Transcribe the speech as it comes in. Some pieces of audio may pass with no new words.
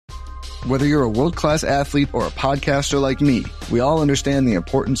Whether you're a world-class athlete or a podcaster like me, we all understand the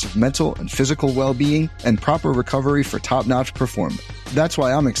importance of mental and physical well-being and proper recovery for top-notch performance. That's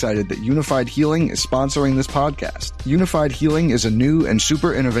why I'm excited that Unified Healing is sponsoring this podcast. Unified Healing is a new and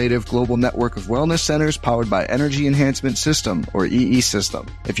super innovative global network of wellness centers powered by Energy Enhancement System, or EE System.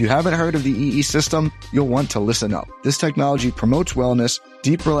 If you haven't heard of the EE System, you'll want to listen up. This technology promotes wellness,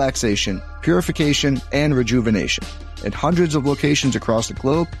 deep relaxation, purification, and rejuvenation. At hundreds of locations across the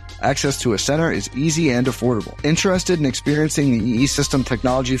globe, access to a center is easy and affordable. Interested in experiencing the EE System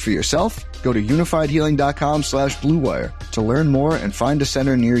technology for yourself? Go to unifiedhealing.com/bluewire to learn more and find a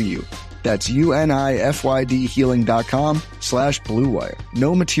center near you. That's unifydhealing.com/bluewire.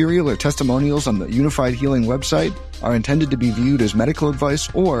 No material or testimonials on the Unified Healing website are intended to be viewed as medical advice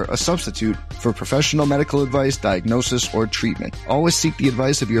or a substitute for professional medical advice, diagnosis, or treatment. Always seek the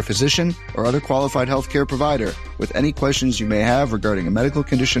advice of your physician or other qualified healthcare provider with any questions you may have regarding a medical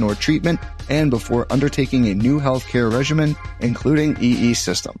condition or treatment and before undertaking a new healthcare regimen, including EE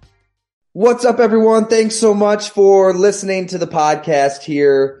System. What's up, everyone? Thanks so much for listening to the podcast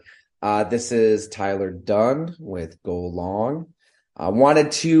here. This is Tyler Dunn with Go Long. I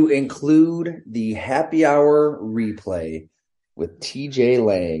wanted to include the happy hour replay with TJ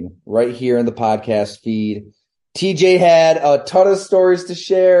Lang right here in the podcast feed. TJ had a ton of stories to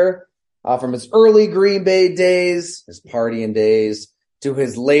share from his early Green Bay days, his partying days, to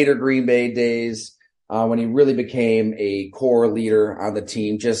his later Green Bay days when he really became a core leader on the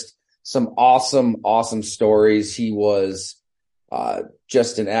team. Just some awesome stories. He was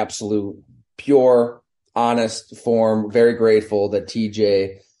just an absolute pure, honest form. Very grateful that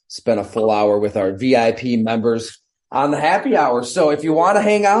TJ spent a full hour with our VIP members on the happy hour. So if you want to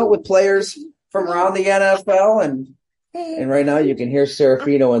hang out with players from around the NFL, and right now you can hear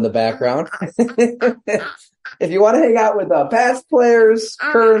Serafino in the background. If you want to hang out with past players,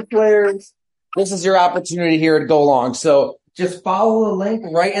 current players, this is your opportunity here at Go Long. So just follow the link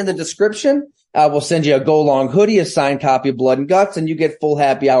right in the description. We'll send you a Go Long hoodie, a signed copy of Blood and Guts, and you get full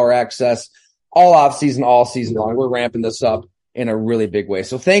happy hour access all off season, all season long. We're ramping this up in a really big way.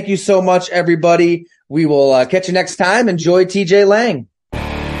 So thank you so much, everybody. We will catch you next time. Enjoy TJ Lang.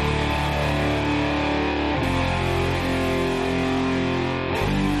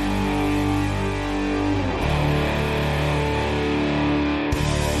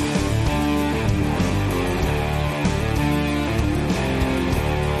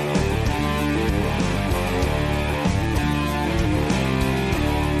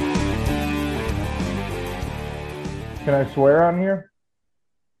 Can I swear on here?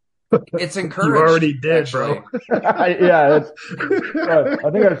 It's encouraged. You already did, actually. bro. Yeah,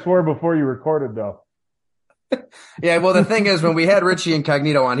 I think I swore before you recorded, though. Yeah, well, the thing is, when we had Richie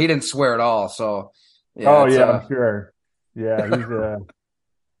Incognito on, he didn't swear at all. So, yeah, I'm sure. Yeah,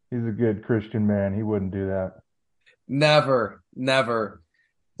 he's a good Christian man. He wouldn't do that. Never.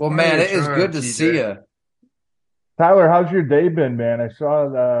 Well, man, it is good to see you. Tyler, how's your day been, man? I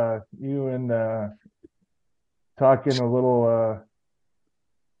saw you and talking a little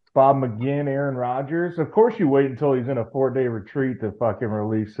Bob McGinn, Aaron Rodgers. Of course you wait until he's in a 4-day retreat to fucking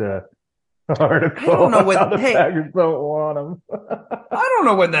release a article. I don't know when Packers don't want him. I don't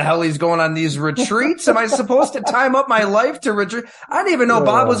know when the hell he's going on these retreats. Am I supposed to time up my life to retreat? I didn't even know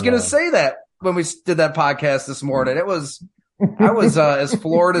Bob was going to say that when we did that podcast this morning. I was as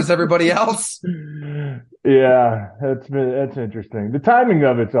floored as everybody else. Yeah, that's interesting. The timing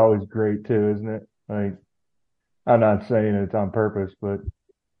of it's always great too, isn't it? Like, I'm not saying it's on purpose, but,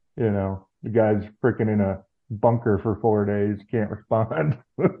 you know, the guy's freaking in a bunker for 4 days, can't respond.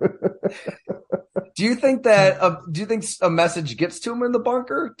 Do you think a message gets to him in the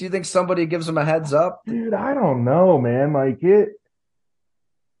bunker? Do you think somebody gives him a heads up? Dude, I don't know, man. Like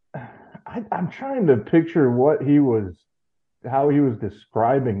I'm trying to picture how he was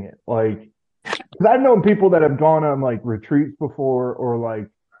describing it. Like, 'cause I've known people that have gone on like retreats before, or like,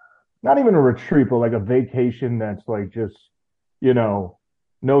 not even a retreat, but like a vacation that's like just, you know,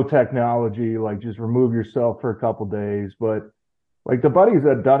 no technology, like just remove yourself for a couple days. But like the buddies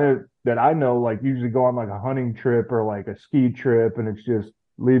that done it that I know, like usually go on like a hunting trip or like a ski trip, and it's just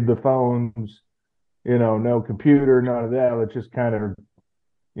leave the phones, you know, no computer, none of that. Let's just kind of,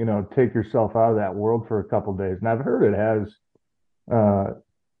 you know, take yourself out of that world for a couple days. And I've heard it has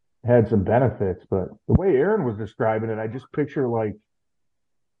had some benefits, but the way Aaron was describing it, I just picture like,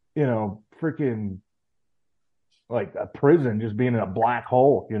 you know, freaking like a prison just being in a black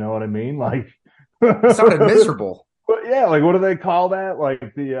hole. You know what I mean? Like, it sounded miserable. But yeah, like what do they call that?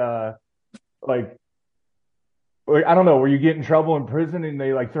 Like the like I don't know. Where you get in trouble in prison and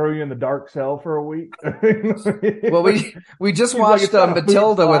they like throw you in the dark cell for a week? Well, we just He's watched like,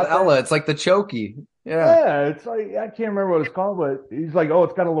 Matilda with Ella. It's like the Chokey. Yeah. Yeah, it's like I can't remember what it's called, but he's like, oh,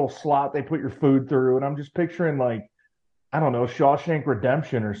 it's got a little slot they put your food through, and I'm just picturing like I don't know, Shawshank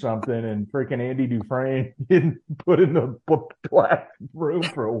Redemption or something, and freaking Andy Dufresne getting put in the black room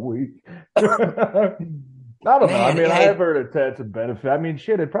for a week. I don't know. I mean, I've heard that's a benefit. I mean,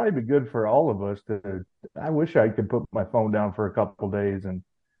 shit, it'd probably be good for all of us to. I wish I could put my phone down for a couple of days and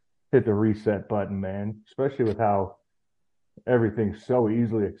hit the reset button, man. Especially with how everything's so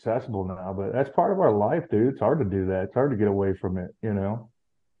easily accessible now. But that's part of our life, dude. It's hard to do that. It's hard to get away from it, you know.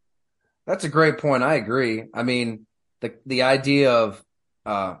 That's a great point. I agree. I mean, the idea of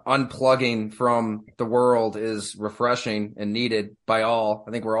unplugging from the world is refreshing and needed by all.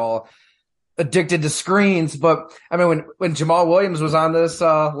 I think we're all addicted to screens, but I mean, when Jamal Williams was on this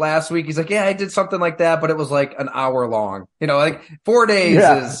last week, he's like, yeah, I did something like that, but it was like an hour long, you know, like 4 days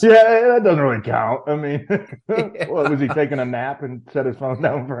is. Yeah, that doesn't really count. I mean, what was he taking a nap and set his phone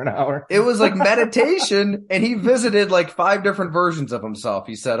down for an hour? It was like meditation, and he visited like 5 different versions of himself,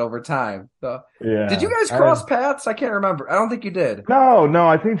 he said, over time. So, yeah. Did you guys cross paths? I can't remember. I don't think you did. No,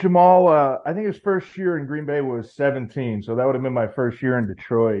 I think Jamal, I think his first year in Green Bay was 17, so that would have been my first year in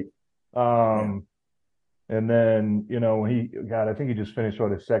Detroit. And then, you know, I think he just finished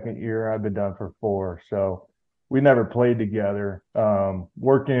his second year. I've been done for 4. So we never played together.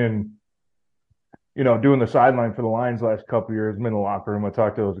 Working, you know, doing the sideline for the Lions last couple of years, I'm in the locker room. I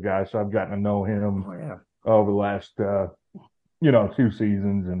talked to those guys. So I've gotten to know him over the last, 2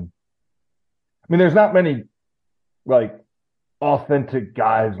 seasons. And I mean, there's not many like authentic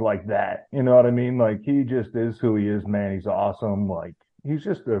guys like that. You know what I mean? Like he just is who he is, man. He's awesome. Like he's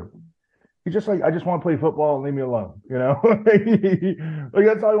just like, I just want to play football and leave me alone, you know? Like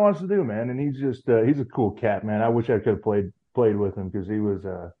that's all he wants to do, man. And he's just he's a cool cat, man. I wish I could have played with him because he's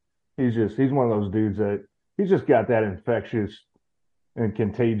one of those dudes that he's just got that infectious and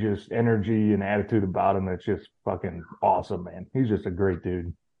contagious energy and attitude about him that's just fucking awesome, man. He's just a great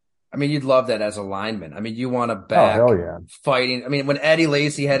dude. I mean, you'd love that as a lineman. I mean, you want to back fighting. I mean, when Eddie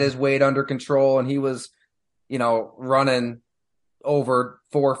Lacy had his weight under control and he was, you know, running over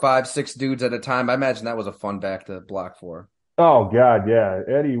 4, 5, 6 dudes at a time, I imagine that was a fun back to block for. Oh God, yeah.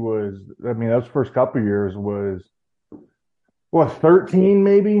 Eddie was, I mean, those first couple of years was 13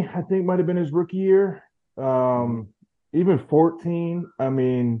 maybe, I think might have been his rookie year. Even 14. I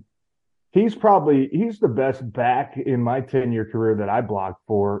mean, he's the best back in my 10-year career that I blocked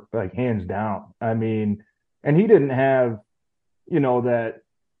for, like hands down. I mean, and he didn't have, you know, that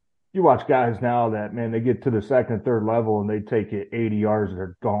you watch guys now that, man, they get to the second and third level and they take it 80 yards,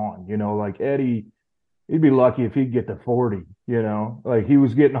 they're gone. You know, like Eddie, he'd be lucky if he'd get to 40, you know, like he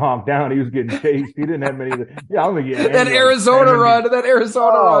was getting honked down. He was getting chased. He didn't have many. I don't think he had that Arizona run. And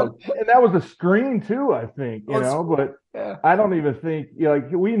that was a screen too, I think, you know, but yeah. I don't even think, you know, like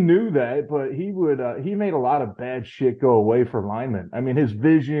we knew that, but he made a lot of bad shit go away for linemen. I mean, his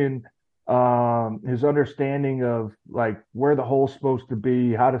vision, his understanding of like where the hole's supposed to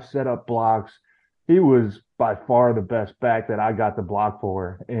be, how to set up blocks. He was by far the best back that I got to block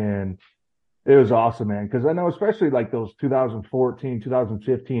for. And it was awesome, man. Cause I know, especially like those 2014,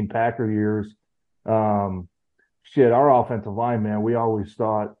 2015 Packer years, our offensive line, man, we always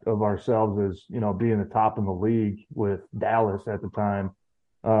thought of ourselves as, you know, being the top in the league with Dallas at the time.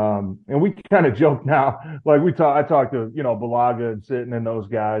 And we kind of joke now, like I talked to, you know, Balaga and Sitton and those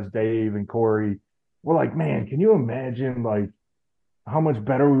guys, Dave and Corey. We're like, man, can you imagine like how much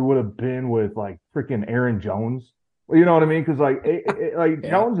better we would have been with like freaking Aaron Jones? You know what I mean? Because like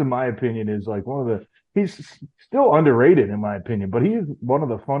Jones, in my opinion, is like he's still underrated in my opinion, but he's one of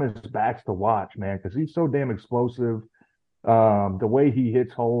the funnest backs to watch, man, because he's so damn explosive. The way he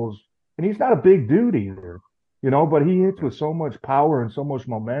hits holes, and he's not a big dude either. You know, but he hits with so much power and so much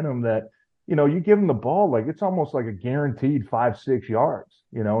momentum that, you know, you give him the ball, like it's almost like a guaranteed 5-6 yards,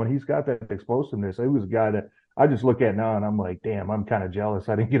 you know, and he's got that explosiveness. He was a guy that I just look at now and I'm like, damn, I'm kind of jealous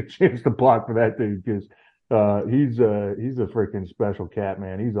I didn't get a chance to block for that dude because he's a freaking special cat,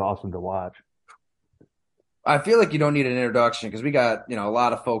 man. He's awesome to watch. I feel like you don't need an introduction because we got, you know, a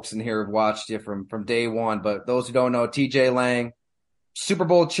lot of folks in here who've watched you from day one, but those who don't know, TJ Lang, Super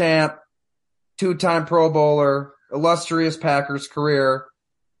Bowl champ, 2-time Pro Bowler, illustrious Packers career,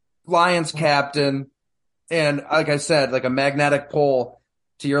 Lions captain, and like I said, like a magnetic pull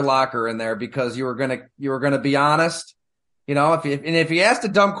to your locker in there because you were gonna be honest, you know. If you asked a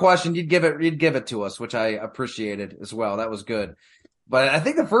dumb question, you'd give it to us, which I appreciated as well. That was good. But I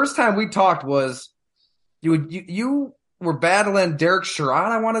think the first time we talked was you were battling Derek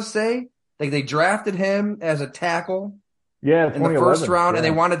Sherrod, I want to say, Like they drafted him as a tackle Yeah, in the first 2011. round, Yeah. and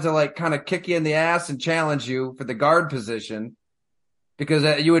they wanted to like kind of kick you in the ass and challenge you for the guard position because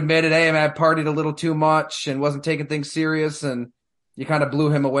you admitted, hey, man, I partied a little too much and wasn't taking things serious, and you kind of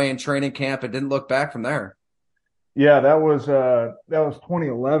blew him away in training camp and didn't look back from there. Yeah, that was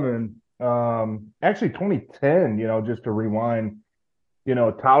 2011. Actually 2010, just to rewind,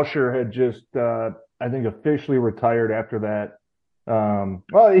 Tauscher had just I think officially retired after that.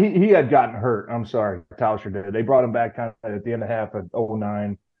 Well, he had gotten hurt. I'm sorry, Tauscher did. They brought him back kind of at the end of half of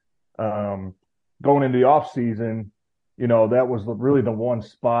 09. Going into the off season, that was really the one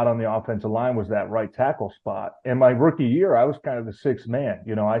spot on the offensive line was that right tackle spot. And my rookie year, I was kind of the sixth man.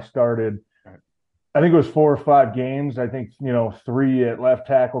 I started, I think it was 4 or 5 games. I think, 3 at left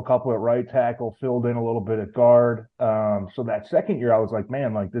tackle, couple at right tackle, filled in a little bit at guard. So that second year, I was like,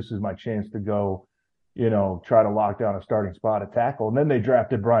 man, like this is my chance to go, try to lock down a starting spot at tackle. And then they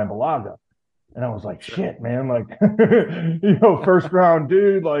drafted Brian Bulaga. And I was like, shit, man, like, first round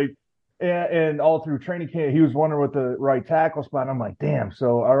dude, like, and all through training camp, he was wondering what the right tackle spot. And I'm like, damn.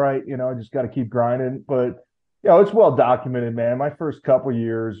 So, all right, I just got to keep grinding. But, it's well documented, man. My first couple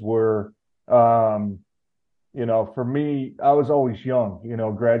years were, for me, I was always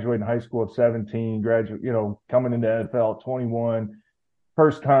young, graduating high school at 17, coming into NFL at 21.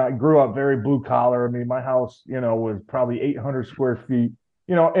 First time, grew up very blue collar. I mean, my house, was probably 800 square feet,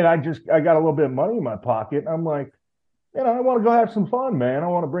 and I got a little bit of money in my pocket. I'm like, I want to go have some fun, man. I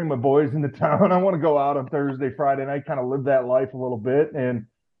want to bring my boys into town. I want to go out on Thursday, Friday night, kind of live that life a little bit. And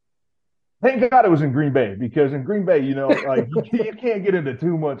thank God it was in Green Bay, because in Green Bay, like you can't get into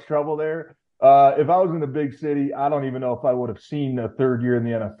too much trouble there. If I was in a big city, I don't even know if I would have seen a third year in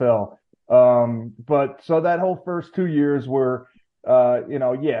the NFL. But so that whole first 2 years were,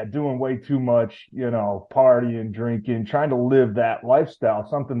 doing way too much, partying, drinking, trying to live that lifestyle,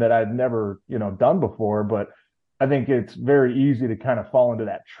 something that I'd never, done before. But I think it's very easy to kind of fall into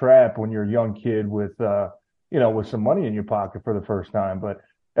that trap when you're a young kid with, with some money in your pocket for the first time. But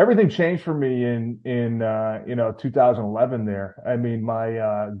everything changed for me in 2011 there. I mean,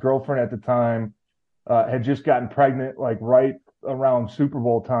 my girlfriend at the time had just gotten pregnant, like right around Super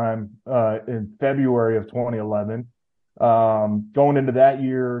Bowl time in February of 2011. Going into that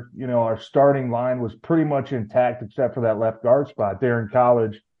year, our starting line was pretty much intact except for that left guard spot. Darren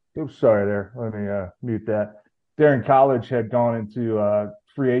College, oops, sorry there. Let me mute that. Darren College had gone into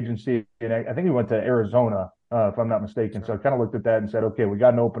free agency, and I think he went to Arizona, if I'm not mistaken. So I kind of looked at that and said, okay, we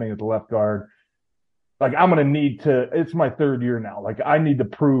got an opening at the left guard. Like, I'm going to need to, it's my third year now. Like, I need to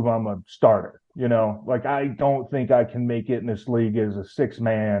prove I'm a starter, like, I don't think I can make it in this league as a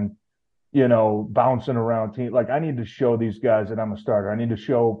 6-man, bouncing around team. Like, I need to show these guys that I'm a starter. I need to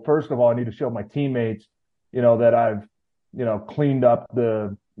show, first of all, I need to show my teammates, that I've, cleaned up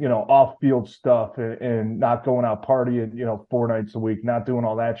the, off-field stuff and not going out partying, 4 nights a week, not doing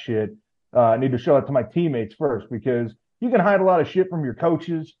all that shit. I need to show it to my teammates first, because you can hide a lot of shit from your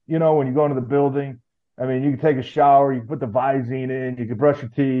coaches, when you go into the building. I mean, you can take a shower, you can put the Visine in, you can brush your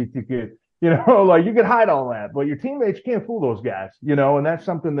teeth, you could, like you can hide all that, but your teammates can't fool those guys, and that's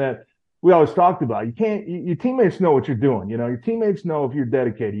something that we always talked about. Your teammates know what you're doing. Your teammates know if you're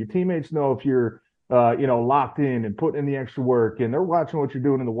dedicated. Your teammates know if you're, locked in and putting in the extra work, and they're watching what you're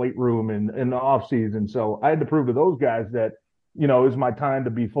doing in the weight room and in the off season. So I had to prove to those guys that, it was my time to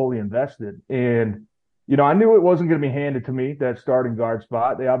be fully invested. And, I knew it wasn't going to be handed to me, that starting guard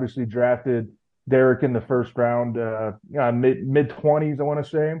spot. They obviously drafted Derek in the first round, mid 20s, I want to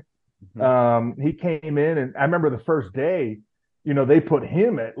say. Mm-hmm. He came in, and I remember the first day, they put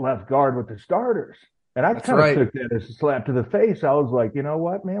him at left guard with the starters. And I kind of took that as a slap to the face. I was like, you know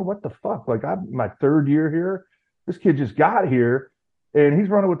what, man, what the fuck? Like, I'm my third year here. This kid just got here, and he's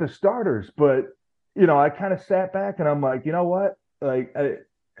running with the starters. But, I kind of sat back, and I'm like, you know what? Like,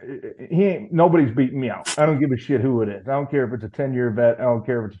 nobody's beating me out. I don't give a shit who it is. I don't care if it's a 10-year vet. I don't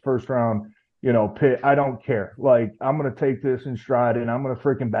care if it's a first round, pick. I don't care. Like, I'm going to take this in stride, and I'm going to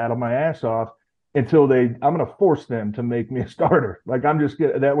freaking battle my ass off until I'm going to force them to make me a starter. Like,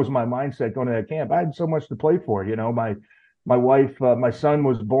 that was my mindset going to that camp. I had so much to play for. My wife, my son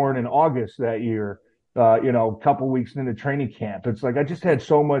was born in August that year, a couple weeks into training camp. It's like, I just had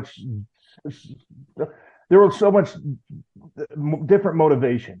so much, there was so much different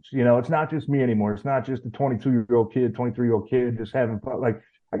motivations. It's not just me anymore. It's not just a 22-year-old kid, 23-year-old kid just having fun. Like,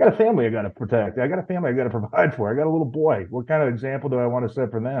 I got a family I got to protect. I got a family I got to provide for. I got a little boy. What kind of example do I want to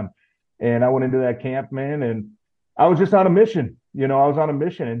set for them? And I went into that camp, man, and I was just on a mission. I was on a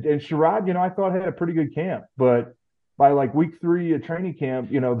mission. And Sherrod, I thought had a pretty good camp. But by like week 3 of training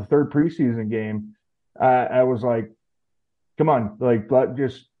camp, the third preseason game, I was like, come on, like,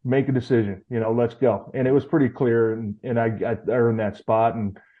 just make a decision, let's go. And it was pretty clear, and I earned that spot,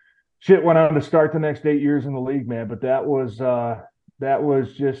 and shit went on to start the next 8 years in the league, man. But that was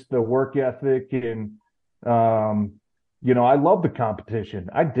just the work ethic, and I love the competition.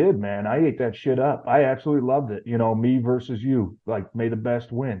 I did, man. I ate that shit up. I absolutely loved it. Me versus you, like, may the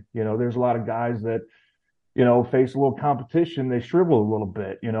best win. There's a lot of guys that, face a little competition. They shrivel a little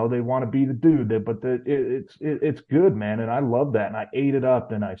bit. They want to be the dude. But it's good, man. And I love that. And I ate it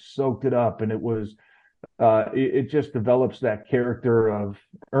up and I soaked it up. And it was, it just develops that character of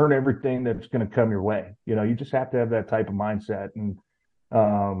earn everything that's going to come your way. You just have to have that type of mindset. And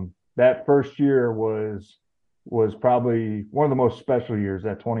that first year was probably one of the most special years,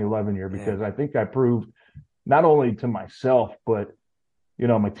 that 2011 year, because I think I proved not only to myself, but,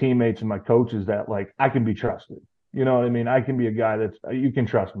 my teammates and my coaches that, like, I can be trusted. You know what I mean? I can be a guy you can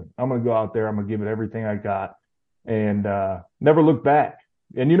trust me. I'm going to go out there. I'm going to give it everything I got and never look back.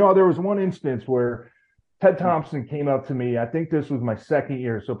 And, there was one instance where Ted Thompson came up to me. I think this was my second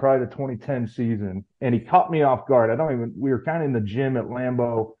year, so probably the 2010 season, and he caught me off guard. We were kind of in the gym at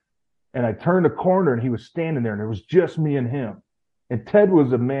Lambeau, and I turned a corner, and he was standing there, and it was just me and him. And Ted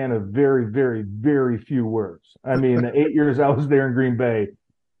was a man of very, very, very few words. I mean, the 8 years I was there in Green Bay,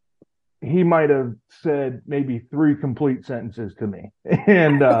 he might have said maybe 3 complete sentences to me.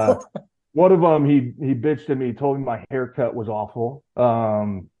 And one of them, he bitched at me. He told me my haircut was awful.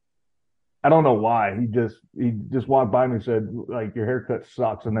 I don't know why. He just walked by me and said, like, your haircut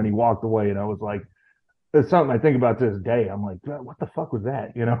sucks. And then he walked away. And I was like, it's something I think about to this day. I'm like, what the fuck was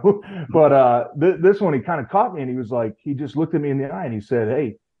that? But this one, he kind of caught me, and he was like, he just looked at me in the eye and he said,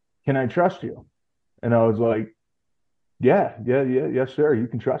 "Hey, can I trust you?" And I was like, yes, sir. You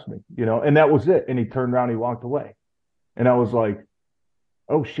can trust me, and that was it. And he turned around, he walked away. And I was like,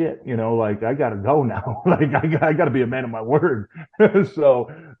 oh shit, like, I got to go now. Like, I got to be a man of my word.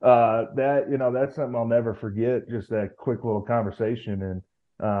 So that's something I'll never forget, just that quick little conversation. And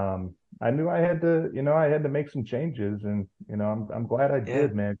I knew I had to make some changes, and I'm glad I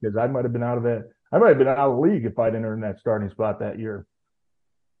did, man, because I might have been out of the league if I didn't earn that starting spot that year.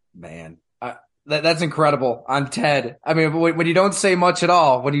 Man, that's incredible on Ted. I mean, when you don't say much at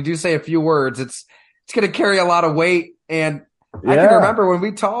all, when you do say a few words, it's going to carry a lot of weight. And I can remember when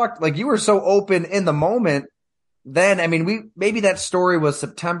we talked, like, you were so open in the moment. Then, I mean, maybe that story was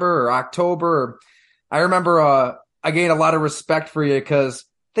September or October. I remember I gained a lot of respect for you because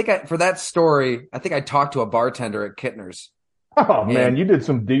for that story, I think I talked to a bartender at Kittner's. Oh, man, you did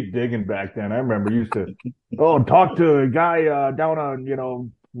some deep digging back then. I remember you used to talk to a guy down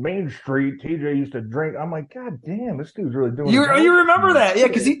on, Main Street. TJ used to drink. I'm like, God damn, this dude's really doing it. You remember that? Yeah,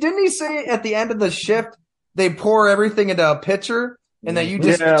 because didn't he say at the end of the shift, they pour everything into a pitcher, and then you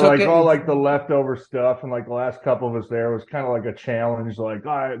just took like it all like the leftover stuff, and like the last couple of us there was kind of like a challenge. Like,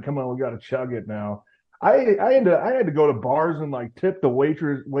 all right, come on, we got to chug it now. I had to go to bars and like tip the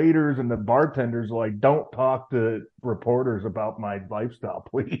waiters and the bartenders, like, don't talk to reporters about my lifestyle,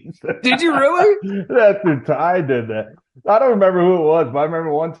 please. Did you really? I did that. I don't remember who it was, but I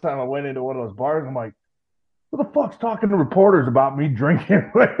remember one time I went into one of those bars. I'm like, who the fuck's talking to reporters about me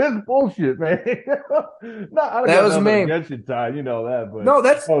drinking? It's bullshit, man. No, that was me. Against you, Ty, you know that. But no,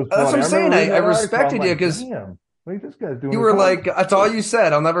 that's what I'm saying. I respected you because this guy's doing. You were like, that's all you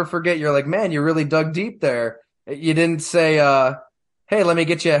said. I'll never forget. You're like, man, you really dug deep there. You didn't say, hey, let me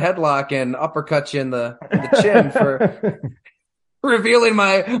get you a headlock and uppercut you in the chin for revealing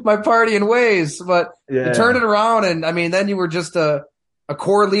my partying ways. But you turned it around, and I mean, then you were just a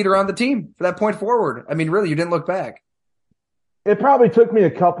core leader on the team for that point forward. I mean, really, you didn't look back. It probably took me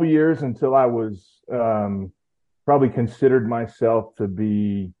a couple years until I was probably considered myself to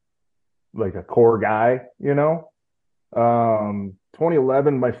be like a core guy,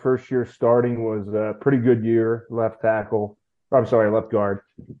 2011, my first year starting, was a pretty good year, left guard.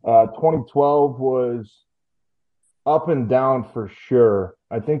 2012 was up and down for sure.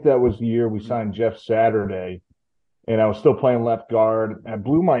 I think that was the year we signed Jeff Saturday, and I was still playing left guard. I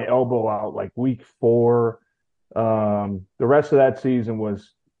blew my elbow out like week 4. The rest of that season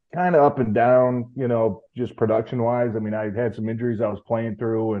was kind of up and down, just production-wise. I mean, I had some injuries I was playing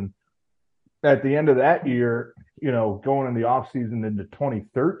through, and at the end of that year, going in the offseason into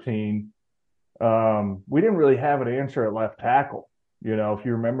 2013, we didn't really have an answer at left tackle. If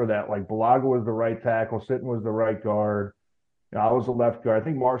you remember that, like, Bulaga was the right tackle, Sitton was the right guard. I was the left guard. I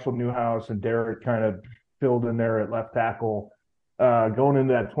think Marshall Newhouse and Derek kind of filled in there at left tackle. Going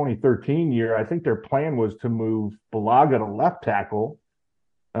into that 2013 year, I think their plan was to move Bulaga to left tackle.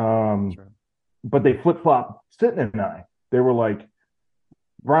 But they flip-flopped Sitton and I. They were like,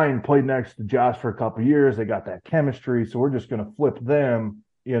 Brian played next to Josh for a couple of years. They got that chemistry, so we're just going to flip them.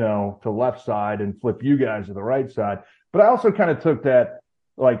 to left side and flip you guys to the right side. But I also kind of took that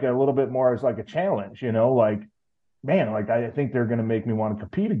like a little bit more as like a challenge, like, man, like I think they're going to make me want to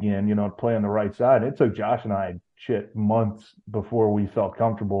compete again, to play on the right side. It took Josh and I months before we felt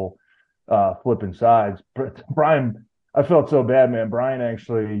comfortable flipping sides. But Brian, I felt so bad, man. Brian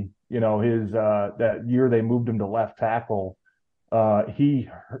actually, his that year they moved him to left tackle. He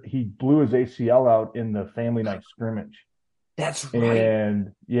blew his ACL out in the family night scrimmage. That's right.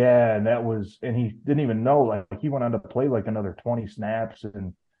 And and he didn't even know, like he went on to play like another 20 snaps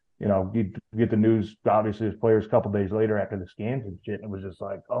and, you get the news, obviously, as players a couple days later after the scans and shit. And it was just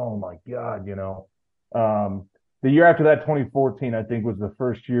like, oh my God, the year after that, 2014, I think was the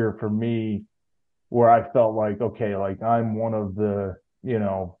first year for me where I felt like, okay, like I'm one of the,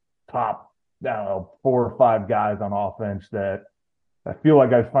 top, I don't know, 4 or 5 guys on offense that I feel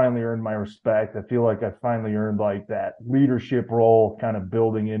like I finally earned my respect. I feel like I finally earned like that leadership role, kind of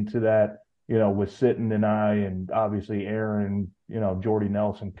building into that, with Sitton and I, and obviously Aaron, Jordy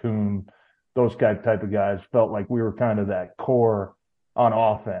Nelson, Kuhn, those type of guys felt like we were kind of that core on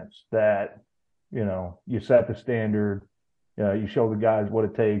offense that, you set the standard, you show the guys what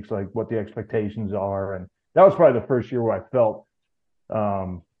it takes, like what the expectations are. And that was probably the first year where I felt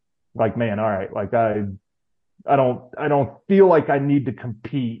like, man, all right, like I don't feel like I need to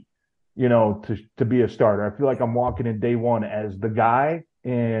compete, to be a starter. I feel like I'm walking in day one as the guy,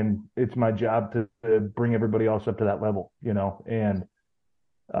 and it's my job to bring everybody else up to that level, and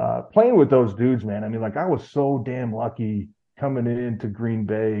playing with those dudes, man. I mean, like I was so damn lucky coming into Green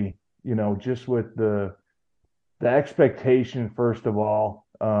Bay, just with the expectation, first of all,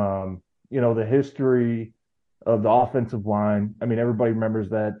 the history of the offensive line. I mean, everybody remembers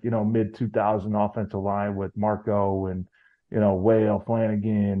that, mid 2000 offensive line with Marco and, Whale,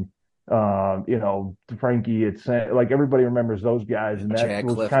 Flanagan, Frankie, it's like everybody remembers those guys. And that Chad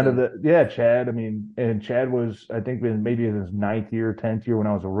was Clifton. kind of Chad. I mean, and Chad was, I think, maybe in his 9th year, 10th year when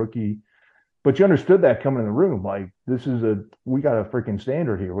I was a rookie. But you understood that coming in the room, like we got a freaking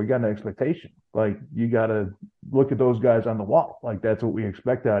standard here. We got an expectation. Like you got to look at those guys on the wall. Like that's what we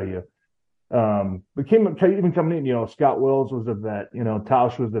expect out of you. But even coming in, Scott Wills was a vet,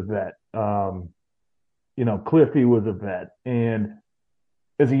 Tausch was a vet, Cliffy was a vet. And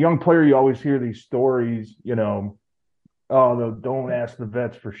as a young player, you always hear these stories, don't ask the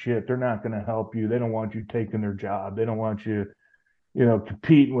vets for shit. They're not going to help you. They don't want you taking their job. They don't want you,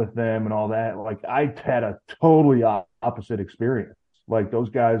 competing with them and all that. Like I had a totally opposite experience. Like those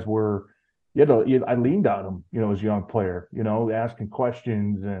guys were, I leaned on them, as a young player, asking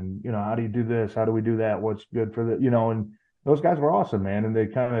questions and, how do you do this? How do we do that? What's good for the, and those guys were awesome, man. And they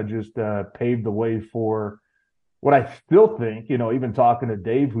kind of just paved the way for what I still think, even talking to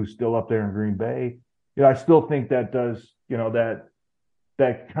Dave, who's still up there in Green Bay, I still think that does,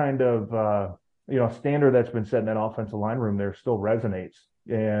 that kind of, standard that's been set in that offensive line room there still resonates.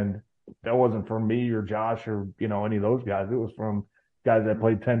 And that wasn't from me or Josh or, any of those guys. It was from guys that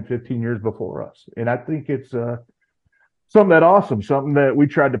played 10, 15 years before us. And I think it's something that awesome, something that we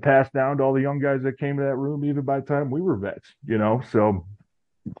tried to pass down to all the young guys that came to that room, even by the time we were vets, So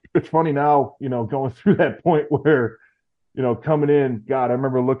it's funny now, going through that point where, coming in, God, I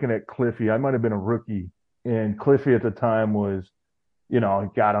remember looking at Cliffy. I might have been a rookie. And Cliffy at the time was,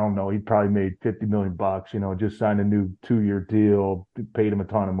 God, I don't know. He probably made $50 million, just signed a new 2-year deal, paid him a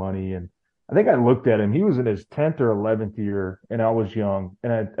ton of money. And I think I looked at him. He was in his 10th or 11th year, and I was young.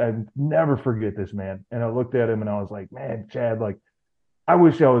 And I never forget this, man. And I looked at him, and I was like, man, Chad, like, I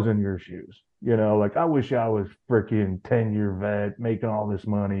wish I was in your shoes. Like, I wish I was freaking 10-year vet making all this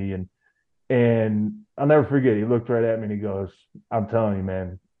money. And I'll never forget, he looked right at me, and he goes, I'm telling you,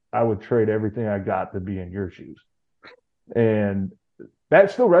 man, I would trade everything I got to be in your shoes. And that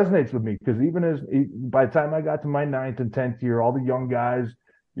still resonates with me because by the time I got to my 9th and 10th year, all the young guys,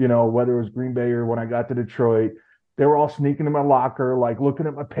 whether it was Green Bay or when I got to Detroit, they were all sneaking in my locker, like looking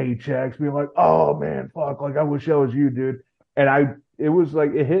at my paychecks, being like, oh man, fuck, like I wish I was you, dude. And it was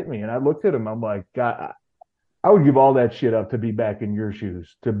like, it hit me. And I looked at him, I'm like, God, I would give all that shit up to be back in your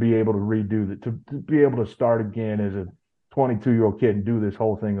shoes, to be able to redo that, to be able to start again as a 22-year-old kid and do this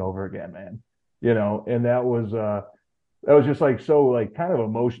whole thing over again, man. And that was just like so like kind of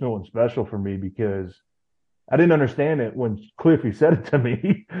emotional and special for me because I didn't understand it when Cliffy said it to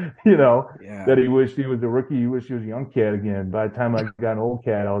me, that he wished he was a rookie. He wished he was a young cat again. By the time I got an old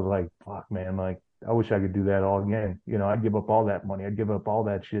cat, I was like, fuck, man, like I wish I could do that all again. I'd give up all that money. I'd give up all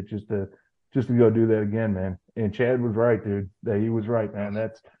that shit just to go do that again, man. And Chad was right, dude. That he was right, man.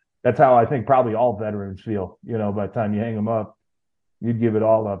 That's how I think probably all veterans feel, by the time you hang them up. You'd give it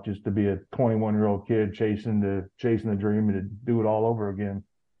all up just to be a 21-year-old kid chasing the dream and to do it all over again.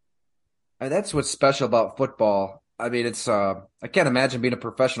 That's what's special about football. I mean, it's I can't imagine being a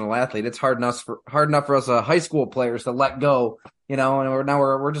professional athlete. It's hard enough for us high school players to let go, and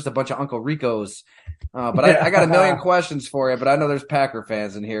we're just a bunch of Uncle Ricos. But I got a million questions for you, but I know there's Packer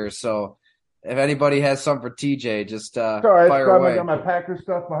fans in here, so if anybody has some for TJ, just fire away. I got my Packer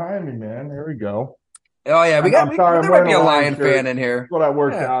stuff behind me, man. There we go. Oh yeah, there might be a Lion fan in here. That's what I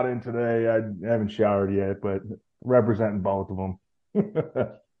worked out in today. I haven't showered yet, but representing both of them.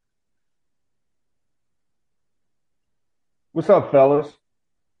 What's up, fellas?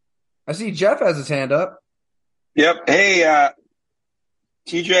 I see Jeff has his hand up. Yep. Hey,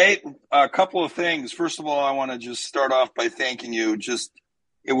 TJ, a couple of things. First of all, I want to just start off by thanking you.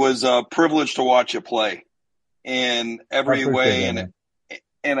 It was a privilege to watch you play in every way,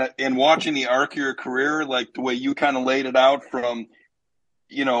 and watching the arc of your career, like the way you kind of laid it out from,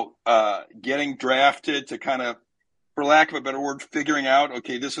 getting drafted to kind of, for lack of a better word, figuring out,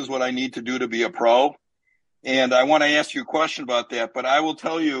 okay, this is what I need to do to be a pro. And I want to ask you a question about that, but I will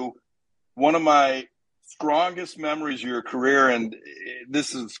tell you one of my strongest memories of your career, and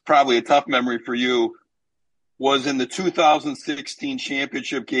this is probably a tough memory for you, was in the 2016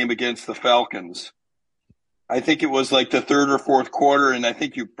 championship game against the Falcons. I think it was like the third or fourth quarter, and I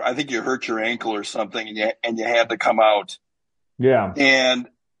think you hurt your ankle or something, and you had to come out. Yeah. And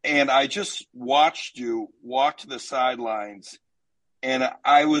I just watched you walk to the sidelines. And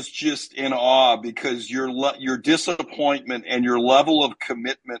I was just in awe because your disappointment and your level of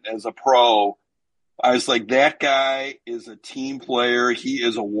commitment as a pro, I was like, that guy is a team player. He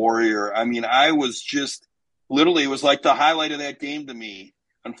is a warrior. I mean, I was just literally, it was like the highlight of that game to me.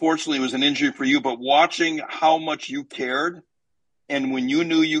 Unfortunately, it was an injury for you, but watching how much you cared and when you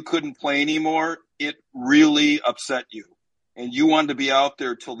knew you couldn't play anymore, it really upset you. And you wanted to be out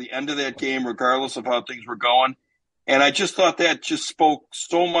there till the end of that game, regardless of how things were going. And I just thought that just spoke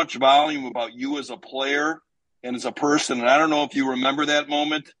so much volume about you as a player and as a person. And I don't know if you remember that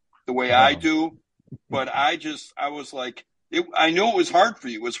moment the way I do, but I was like, I knew it was hard for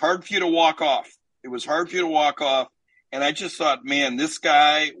you. It was hard for you to walk off. And I just thought, man, this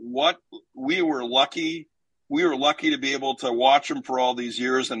guy, we were lucky. We were lucky to be able to watch him for all these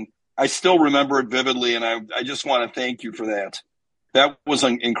years. And I still remember it vividly. And I just want to thank you for that. That was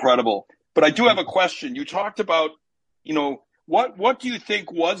incredible. But I do have a question. You talked about, what do you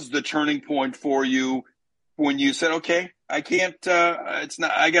think was the turning point for you when you said, okay, I can't just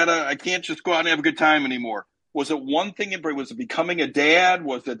go out and have a good time anymore? Was it one thing? Was it becoming a dad?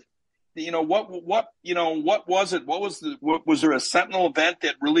 Was it, what was it? Was there a sentinel event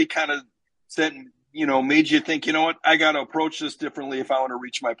that really kind of said, made you think, I got to approach this differently if I want to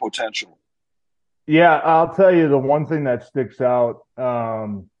reach my potential? Yeah, I'll tell you the one thing that sticks out,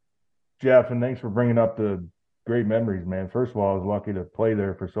 Jeff, and thanks for bringing up the great memories, man. First of all, I was lucky to play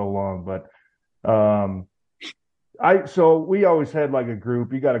there for so long, but so we always had like a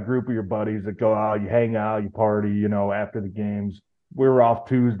group. You got a group of your buddies that go out, you hang out, you party, after the games. We were off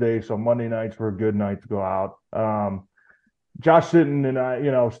Tuesday, so Monday nights were a good night to go out. Josh Sitton and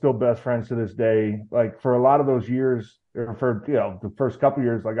I, still best friends to this day. Like for a lot of those years, or for the first couple of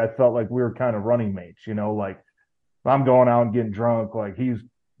years, like I felt like we were kind of running mates. Like if I'm going out and getting drunk, like he's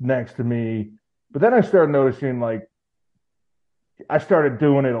next to me. But then I started noticing, like, I started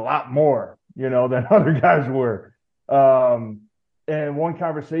doing it a lot more, than other guys were. And one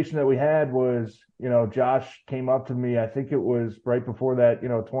conversation that we had was, Josh came up to me, I think it was right before that,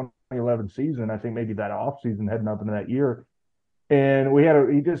 2011 season, I think maybe that off season heading up into that year. And we had a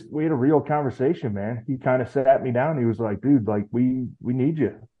real conversation, man. He kind of sat me down. He was like, dude, like we need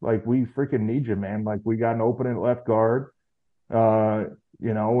you. Like we freaking need you, man. Like we got an opening at left guard, and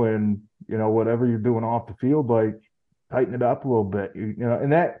whatever you're doing off the field, like tighten it up a little bit,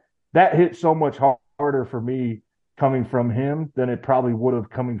 and that hit so much harder for me coming from him than it probably would have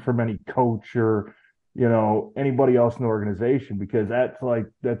coming from any coach or, anybody else in the organization, because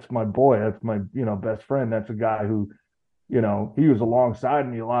that's my boy. That's my, best friend. That's a guy who, he was alongside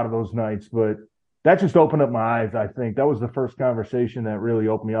me a lot of those nights, but that just opened up my eyes. I think that was the first conversation that really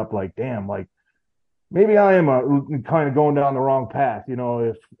opened me up. Like, damn, like, maybe I am kind of going down the wrong path.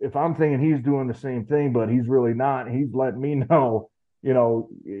 If I'm thinking he's doing the same thing, but he's really not, he's letting me know,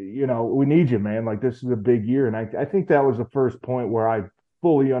 we need you, man. Like this is a big year. And I think that was the first point where I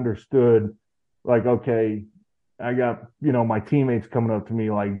fully understood, like, okay, I got, my teammates coming up to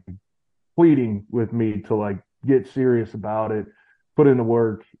me, like pleading with me to like get serious about it, put in the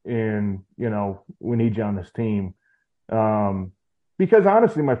work, and, we need you on this team. Because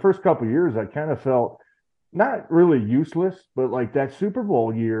honestly, my first couple of years, I kind of felt not really useless, but like that Super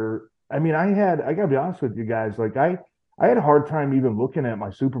Bowl year, I mean, I got to be honest with you guys, like I I had a hard time even looking at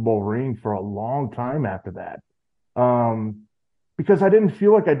my Super Bowl ring for a long time after that. Because I didn't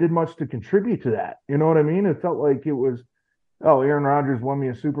feel like I did much to contribute to that. You know what I mean? It felt like it was, oh, Aaron Rodgers won me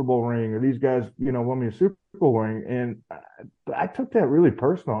a Super Bowl ring, or these guys, won me a Super Bowl ring. And I took that really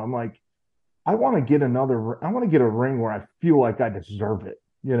personal. I'm like, I want to get a ring where I feel like I deserve it,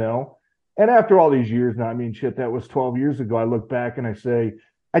 And after all these years now, I mean, shit, that was 12 years ago. I look back and I say,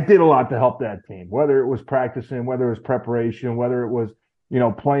 I did a lot to help that team, whether it was practicing, whether it was preparation, whether it was,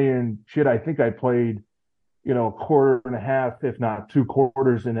 playing shit. I think I played, a quarter and a half, if not 2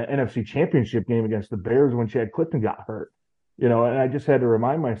 quarters in the NFC Championship game against the Bears when Chad Clifton got hurt, and I just had to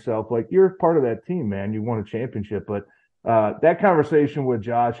remind myself, like, you're part of that team, man. You won a championship. But that conversation with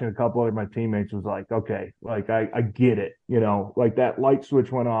Josh and a couple of my teammates was like, okay, like I get it, like that light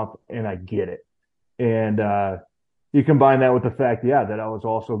switch went off and I get it. And you combine that with the fact, that I was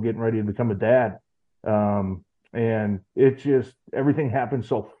also getting ready to become a dad. And it just, everything happened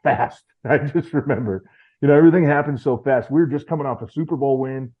so fast. I just remember, everything happened so fast. We were just coming off a Super Bowl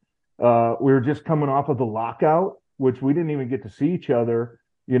win. We were just coming off of the lockout, which we didn't even get to see each other,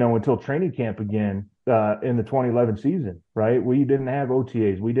 until training camp again in the 2011 season, right? We didn't have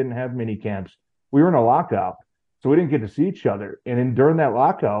OTAs. We didn't have mini camps. We were in a lockout, so we didn't get to see each other. And during that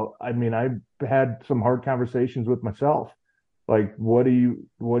lockout, I mean, I had some hard conversations with myself. Like, what do you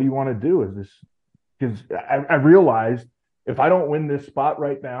want to do? Is this, because I realized if I don't win this spot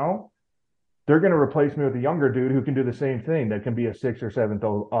right now, they're going to replace me with a younger dude who can do the same thing, that can be a 6th or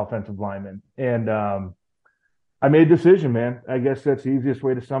 7th offensive lineman. And I made a decision, man. I guess that's the easiest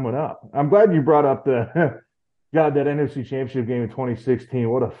way to sum it up. I'm glad you brought up that NFC Championship game in 2016.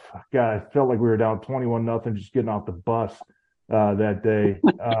 God, I felt like we were down 21-0 just getting off the bus that day.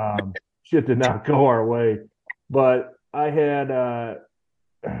 Shit did not go our way. But I had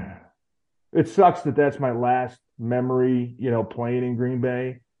it sucks that that's my last memory, playing in Green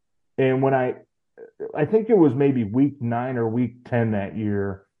Bay. And when I think it was maybe week 9 or week 10 that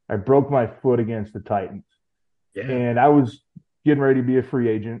year, I broke my foot against the Titans. Yeah. And I was getting ready to be a free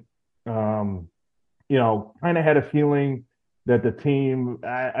agent. Kind of had a feeling that the team,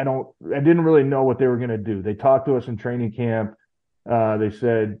 I didn't really know what they were going to do. They talked to us in training camp. They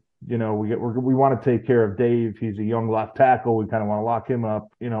said, we want to take care of Dave. He's a young left tackle. We kind of want to lock him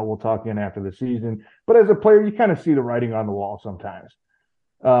up. We'll talk in after the season. But as a player, you kind of see the writing on the wall sometimes.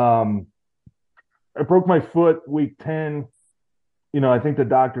 I broke my foot week 10. I think the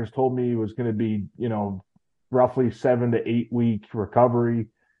doctors told me it was going to be, roughly 7 to 8 week recovery.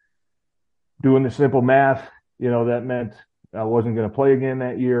 Doing the simple math, that meant I wasn't going to play again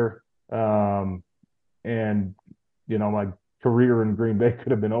that year. And, my career in Green Bay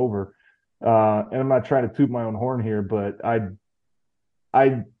could have been over. And I'm not trying to toot my own horn here, but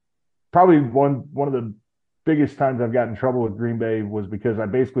I probably one of the biggest times I've gotten in trouble with Green Bay was because I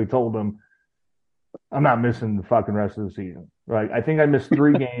basically told them I'm not missing the fucking rest of the season. Right? I think I missed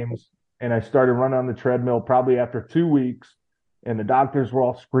 3 games, and I started running on the treadmill probably after 2 weeks, and the doctors were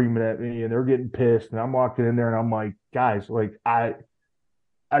all screaming at me and they're getting pissed. And I'm walking in there and I'm like, guys, like I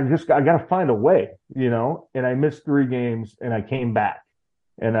got to find a way, and I missed 3 games and I came back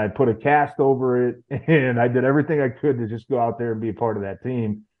and I put a cast over it and I did everything I could to just go out there and be a part of that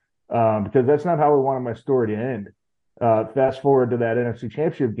team. Because that's not how I wanted my story to end. Fast forward to that NFC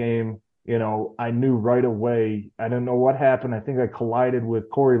Championship game, I knew right away. I don't know what happened. I think I collided with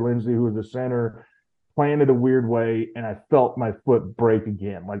Corey Linsley, who was the center, planted a weird way, and I felt my foot break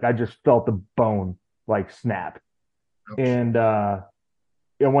again. Like I just felt the bone like snap. Okay. And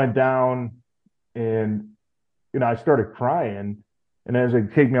it went down, and I started crying. And as they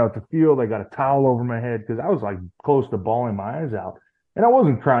take me out the field, I got a towel over my head because I was like close to bawling my eyes out. And I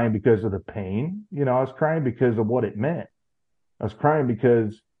wasn't crying because of the pain. I was crying because of what it meant. I was crying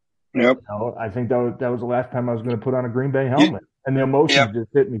because I think that was the last time I was going to put on a Green Bay helmet. And the emotions just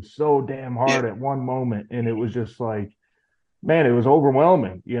hit me so damn hard at one moment. And it was just like, man, it was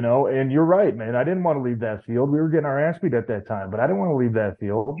overwhelming, And you're right, man. I didn't want to leave that field. We were getting our ass beat at that time, but I didn't want to leave that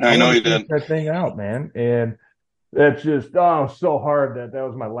field. I know you didn't. That thing out, man. And that's just, so hard that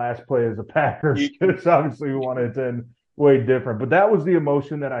was my last play as a Packer. Because obviously we wanted to end way different. But that was the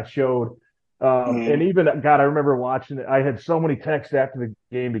emotion that I showed. And even, God, I remember watching it. I had so many texts after the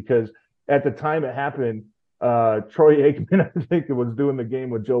game because at the time it happened, Troy Aikman, I think, was doing the game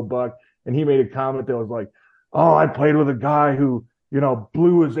with Joe Buck, and he made a comment that was like, oh, I played with a guy who,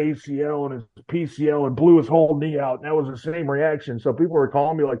 blew his ACL and his PCL and blew his whole knee out. And that was the same reaction. So people were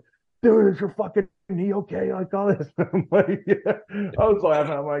calling me like, dude, is your fucking knee okay? Like all this. I'm like, yeah. I was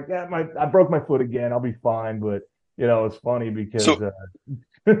laughing. I'm like, I broke my foot again. I'll be fine. But, it's funny because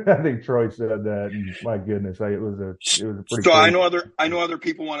I think Troy said that, and my goodness, it was a pretty. So crazy. I know other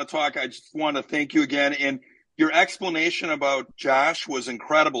people want to talk. I just want to thank you again, and your explanation about Josh was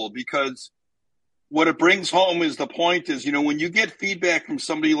incredible, because what it brings home is the point is, when you get feedback from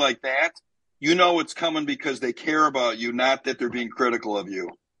somebody like that, it's coming because they care about you, not that they're being critical of you.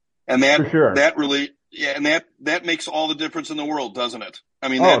 And For sure. that really, and that makes all the difference in the world, doesn't it? I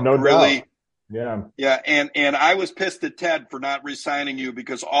mean, no really, doubt. Yeah. Yeah. And I was pissed at Ted for not re-signing you,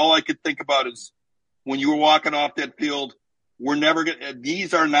 because all I could think about is when you were walking off that field,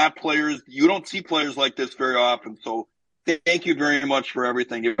 these are not players. You don't see players like this very often. So thank you very much for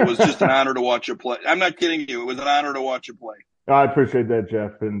everything. It was just an honor to watch you play. I'm not kidding you. It was an honor to watch you play. I appreciate that,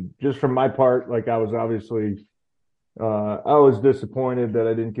 Jeff. And just from my part, I was obviously, I was disappointed that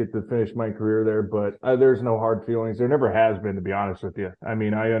I didn't get to finish my career there, but there's no hard feelings. There never has been, to be honest with you. I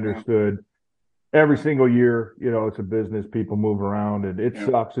mean, I understood every single year, it's a business, people move around, and it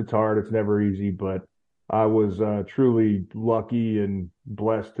sucks. It's hard. It's never easy, but I was truly lucky and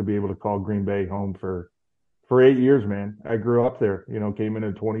blessed to be able to call Green Bay home for 8 years, man. I grew up there, came in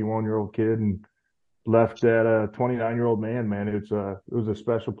a 21-year-old kid and left at a 29-year-old man, it was a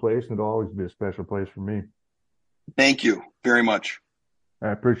special place, and it'll always be a special place for me. Thank you very much. I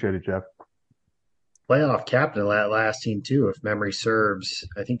appreciate it, Jeff. Playoff captain of that last team too, if memory serves.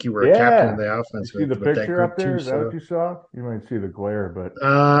 I think you were a captain of the offense. You see the picture up there? Is that what you saw? You might see the glare, but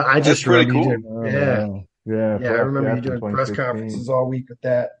I just remember you doing, yeah. I remember you doing press conferences all week with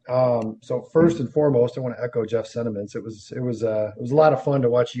that. So first and foremost, I want to echo Jeff's sentiments. It was a lot of fun to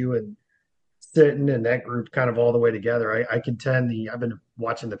watch you and Sitton and that group kind of all the way together. I contend I've been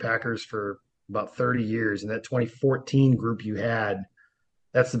watching the Packers for about 30 years, and that 2014 group you had,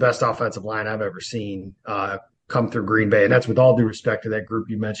 that's the best offensive line I've ever seen come through Green Bay. And that's with all due respect to that group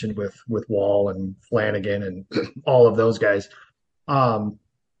you mentioned with Wall and Flanagan and all of those guys.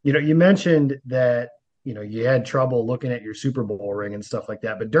 You mentioned that, you had trouble looking at your Super Bowl ring and stuff like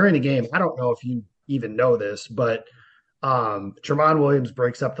that. But during the game, I don't know if you even know this, but Tramon Williams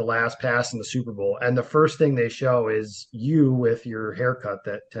breaks up the last pass in the Super Bowl. And the first thing they show is you with your haircut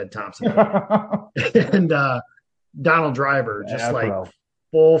that Ted Thompson had. And Donald Driver, just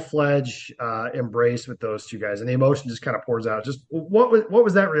full-fledged embrace with those two guys, and the emotion just kind of pours out. Just what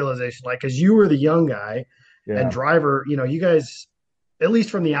was that realization like? Because you were the young guy, and Driver, you guys, at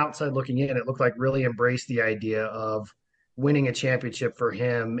least from the outside looking in, it looked like really embraced the idea of winning a championship for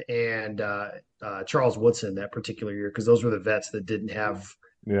him and Charles Woodson that particular year, because those were the vets that didn't have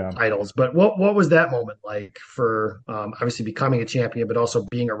titles. But what was that moment like for obviously becoming a champion, but also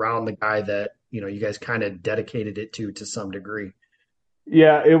being around the guy that you guys kind of dedicated it to some degree?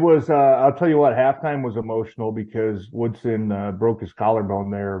 Yeah, it was. I'll tell you what, halftime was emotional because Woodson broke his collarbone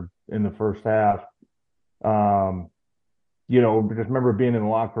there in the first half. Just remember being in the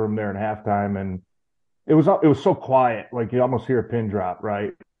locker room there in halftime, and it was so quiet, like you almost hear a pin drop,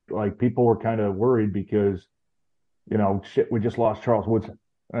 right? Like people were kind of worried because, we just lost Charles Woodson.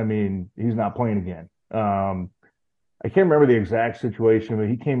 I mean, he's not playing again. I can't remember the exact situation, but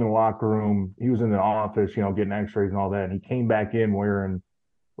he came in the locker room. He was in the office, getting x-rays and all that. And he came back in wearing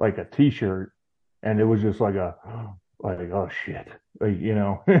like a t-shirt, and it was just like oh shit,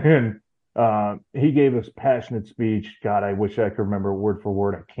 and he gave us passionate speech. God, I wish I could remember word for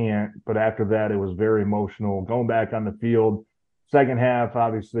word. I can't. But after that, it was very emotional. Going back on the field, second half,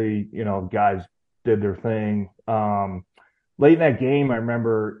 obviously, guys did their thing. Late in that game, I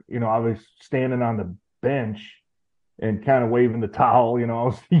remember, I was standing on the bench and kind of waving the towel. I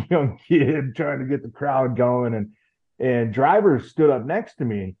was a young kid trying to get the crowd going, and Driver stood up next to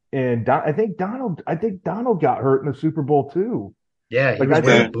me, and I think Donald got hurt in the Super Bowl too. Yeah, he was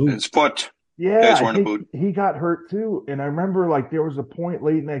wearing a boot. His foot. Yeah, I think he got hurt too. And I remember there was a point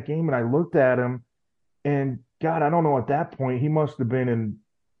late in that game, and I looked at him, and God, I don't know, at that point he must have been in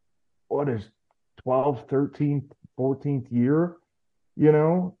his 12th, 13th, 14th year,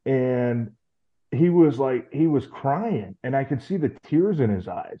 and he was crying, and I could see the tears in his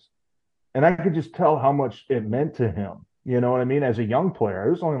eyes, and I could just tell how much it meant to him. You know what I mean? As a young player,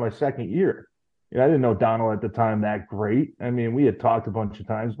 it was only my second year. I didn't know Donald at the time that great. I mean, we had talked a bunch of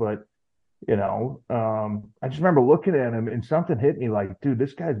times, but I just remember looking at him and something hit me like, dude,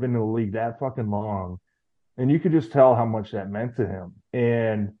 this guy's been in the league that fucking long, and you could just tell how much that meant to him.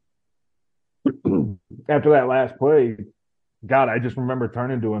 And after that last play, God, I just remember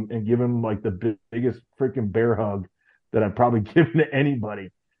turning to him and giving him like the biggest freaking bear hug that I've probably given to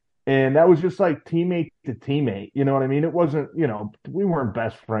anybody. And that was just like teammate to teammate. You know what I mean? It wasn't, we weren't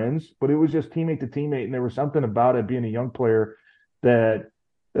best friends, but it was just teammate to teammate. And there was something about it being a young player that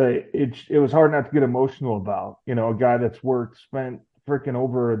it was hard not to get emotional about. A guy that's spent freaking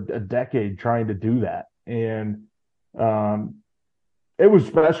over a decade trying to do that. And it was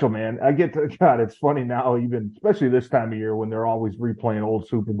special, man. God, it's funny now, even especially this time of year when they're always replaying old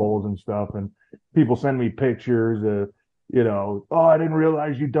Super Bowls and stuff, and people send me pictures of, oh, I didn't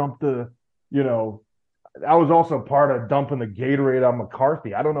realize you dumped I was also part of dumping the Gatorade on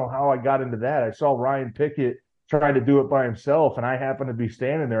McCarthy. I don't know how I got into that. I saw Ryan Pickett trying to do it by himself, and I happened to be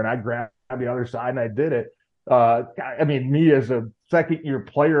standing there, and I grabbed the other side and I did it. I mean, me as a second-year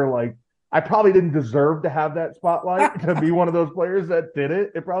player, like, I probably didn't deserve to have that spotlight to be one of those players that did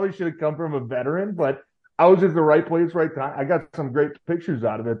it. It probably should have come from a veteran, but I was in the right place, right time. I got some great pictures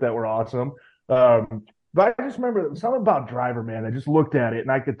out of it that were awesome. But I just remember something about Driver, man. I just looked at it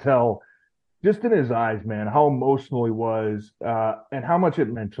and I could tell just in his eyes, man, how emotional he was and how much it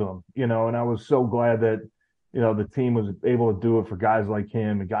meant to him, and I was so glad that, the team was able to do it for guys like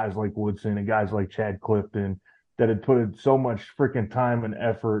him and guys like Woodson and guys like Chad Clifton that had put in so much freaking time and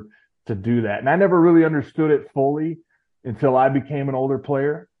effort to do that. And I never really understood it fully until I became an older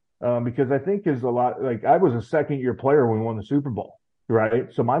player because I think is a lot like I was a second-year player when we won the Super Bowl,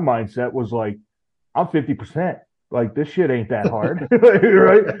 right? So my mindset was like, I'm 50%. Like, this shit ain't that hard,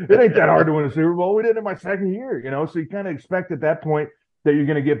 right? It ain't that hard to win a Super Bowl. We did it in my second year, So you kind of expect at that point that you're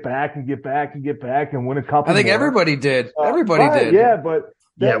going to get back and get back and get back and win a couple. I think more. Everybody did. Everybody did. Yeah, but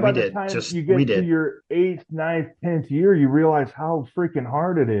we did. You get to your 8th, 9th, 10th year, you realize how freaking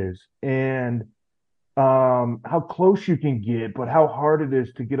hard it is and how close you can get, but how hard it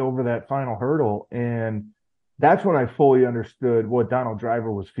is to get over that final hurdle. And that's when I fully understood what Donald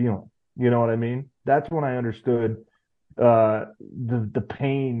Driver was feeling. You know what I mean? That's when I understood the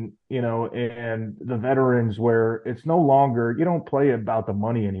pain, and the veterans where it's no longer, you don't play about the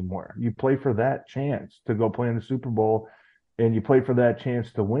money anymore. You play for that chance to go play in the Super Bowl and you play for that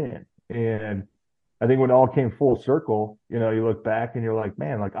chance to win. And I think when it all came full circle, you look back and you're like,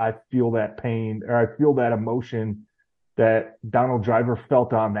 man, like I feel that pain or I feel that emotion that Donald Driver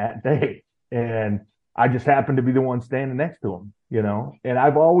felt on that day. And I just happened to be the one standing next to him, and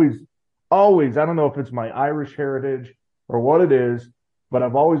I've always, I don't know if it's my Irish heritage or what it is, but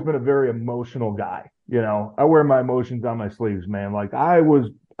I've always been a very emotional guy. I wear my emotions on my sleeves, man. Like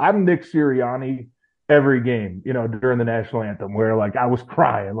I'm Nick Sirianni every game, during the national anthem where like I was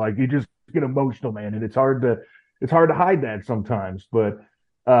crying, like you just get emotional, man. And it's hard to hide that sometimes, but,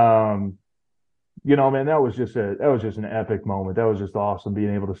 man, that was just an epic moment. That was just awesome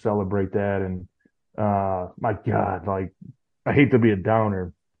being able to celebrate that. And, my God, like I hate to be a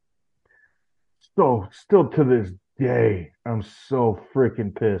downer. So still to this day, I'm so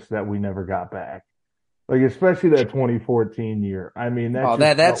freaking pissed that we never got back. Like, especially that 2014 year. I mean,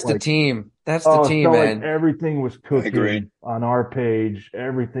 that's the team. That's the team, man. Like everything was cooking on our page.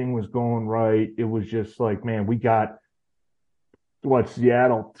 Everything was going right. It was just like, man, we got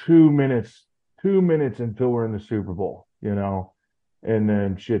Seattle 2 minutes until we're in the Super Bowl, and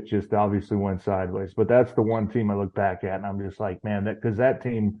then shit just obviously went sideways. But that's the one team I look back at and I'm just like, man, because that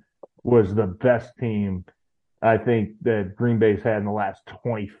team was the best team I think that Green Bay's had in the last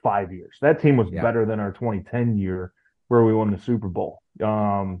 25 years. That team was better than our 2010 year where we won the Super Bowl.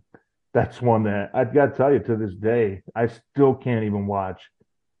 That's one that I've got to tell you, to this day, I still can't even watch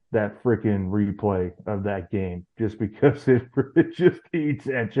that freaking replay of that game just because it just eats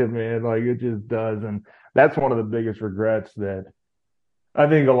at you, man. Like it just does. And that's one of the biggest regrets that I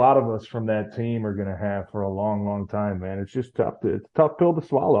think a lot of us from that team are going to have for a long, long time, man. It's just tough. It's a tough pill to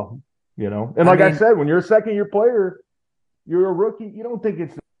swallow. And I said, when you're a second-year player, you're a rookie, you don't think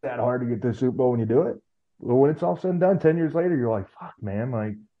it's that hard to get to the Super Bowl when you do it. Well, when it's all said and done, 10 years later, you're like, fuck, man,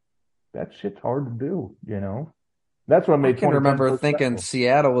 like, that shit's hard to do, That's what made. I can remember thinking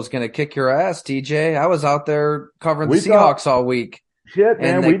Seattle was going to kick your ass, TJ. I was out there covering the Seahawks all week. Shit,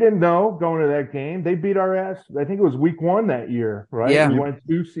 man, we didn't know going to that game. They beat our ass. I think it was week 1 that year, right? Yeah. We went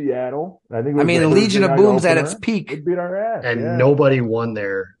to Seattle. I think. The Legion of Boom's at its peak. They beat our ass, and nobody won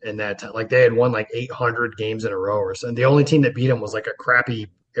there in that time. Like they had won like 800 games in a row or something. The only team that beat them was like a crappy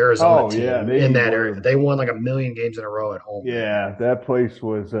Arizona team in that area. They won like 1,000,000 games in a row at home. Yeah, that place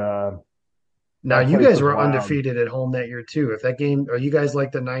was. Now you guys were undefeated at home that year too. If that game, are you guys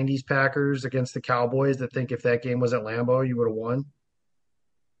like the '90s Packers against the Cowboys that think if that game was at Lambeau, you would have won?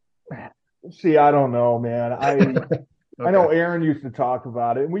 See, I don't know, man. Okay. I know Aaron used to talk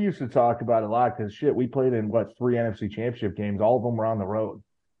about it, and we used to talk about it a lot because shit, we played in 3 NFC Championship games. All of them were on the road,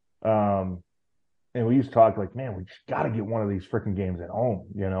 and we used to talk like, man, we just got to get one of these freaking games at home,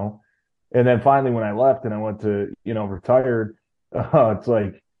 And then finally, when I left and I went to, retired, it's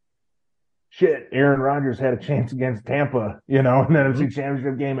like, shit, Aaron Rodgers had a chance against Tampa, in the NFC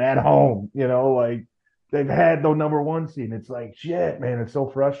Championship game at home, like. they've had the number one seed. And it's like, shit, man, it's so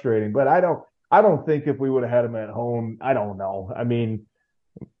frustrating. But I don't think if we would have had them at home, I don't know. I mean,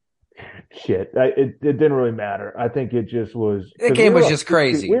 shit, it didn't really matter. I think it just was. The game was just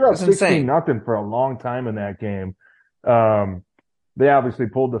crazy. We were up 16-0 for a long time in that game. They obviously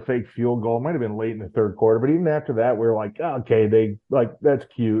pulled the fake field goal. It might have been late in the third quarter, but even after that, we were like, oh, okay, they like that's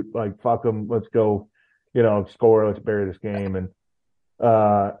cute. Like, fuck them. Let's go, score. Let's bury this game. And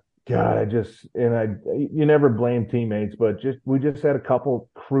God, you never blame teammates, but we just had a couple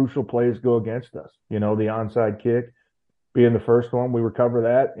crucial plays go against us. The onside kick being the first one, we recover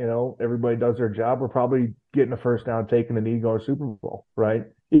that. Everybody does their job. We're probably getting the first down, taking the knee, going to Super Bowl, right?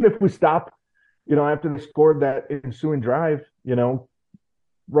 Even if we stop, after they scored that ensuing drive,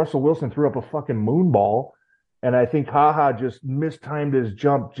 Russell Wilson threw up a fucking moon ball, and I think HaHa just mistimed his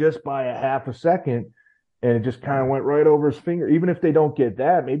jump just by a half a second, and it just kind of went right over his finger. Even if they don't get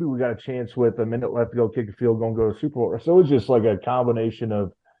that, maybe we got a chance with a minute left to go kick a field goal and go to Super Bowl. So it was just like a combination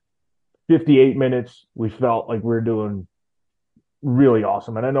of 58 minutes. We felt like we were doing really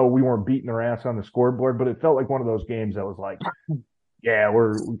awesome. And I know we weren't beating their ass on the scoreboard, but it felt like one of those games that was like, yeah,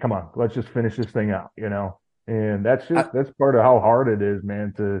 come on, let's just finish this thing out, And that's part of how hard it is,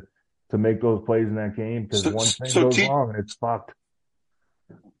 man, to make those plays in that game, because one thing goes wrong and it's fucked.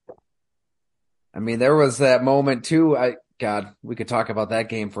 I mean, there was that moment too. God, we could talk about that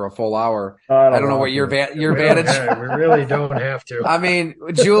game for a full hour. I don't know what your vantage. We really don't have to. I mean,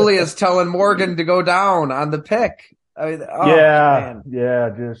 Julia's telling Morgan to go down on the pick. I mean, I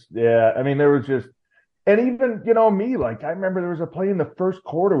mean, there was just, and even, me, like, I remember there was a play in the first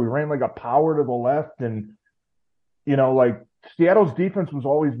quarter. We ran like a power to the left, and, like, Seattle's defense was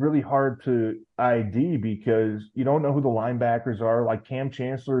always really hard to ID because you don't know who the linebackers are. Like Cam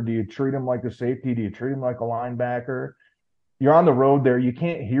Chancellor, do you treat him like a safety? Do you treat him like a linebacker? You're on the road there. You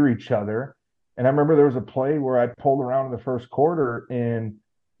can't hear each other. And I remember there was a play where I pulled around in the first quarter, and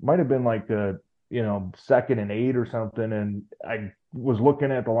might have been like the, 2nd and 8 or something. And I was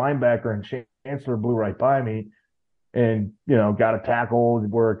looking at the linebacker, and Chancellor blew right by me and, got a tackle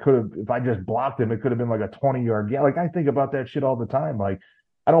where it could have, if I just blocked him, it could have been like a 20-yard game. Like, I think about that shit all the time. Like,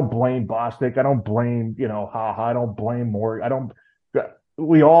 I don't blame Bostic. I don't blame, HaHa. I don't blame Morgan.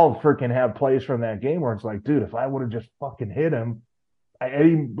 We all freaking have plays from that game where it's like, dude, if I would have just fucking hit him,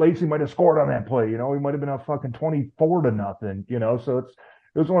 Eddie Lacy might have scored on that play. He might have been up fucking 24-0, So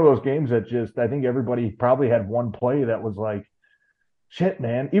it was one of those games that just, I think everybody probably had one play that was like, shit,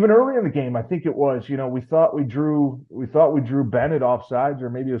 man. Even early in the game, I think it was, we thought we drew Bennett offsides, or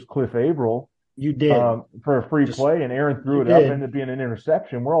maybe it was Cliff Averill. You did. For a free play, and Aaron threw it up, ended up being an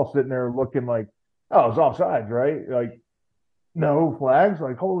interception. We're all sitting there looking like, oh, it was offsides, right? Like, no flags.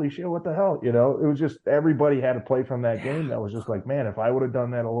 Like, holy shit, what the hell? It was just, everybody had a play from that game that was just like, man, if I would have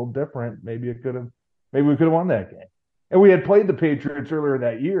done that a little different, maybe we could have won that game. And we had played the Patriots earlier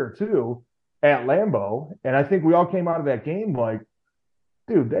that year too at Lambeau, and I think we all came out of that game like,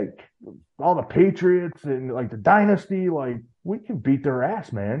 dude, all the Patriots and like the dynasty, like, we can beat their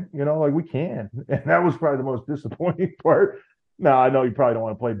ass, man. Like, we can. And that was probably the most disappointing part. Now, I know you probably don't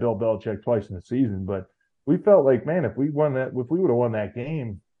want to play Bill Belichick twice in the season, but we felt like, man, if we would have won that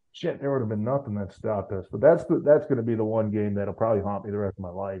game, shit, there would have been nothing that stopped us. But that's going to be the one game that'll probably haunt me the rest of my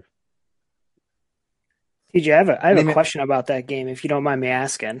life. TJ, I have a question about that game, if you don't mind me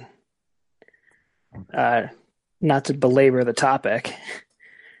asking. Not to belabor the topic.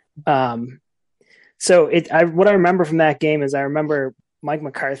 So what I remember from that game is I remember Mike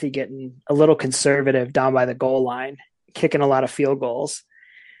McCarthy getting a little conservative down by the goal line, kicking a lot of field goals.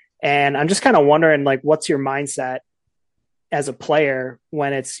 And I'm just kind of wondering, like, what's your mindset as a player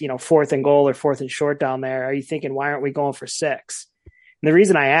when it's, 4th and goal or 4th and short down there? Are you thinking, why aren't we going for 6? And the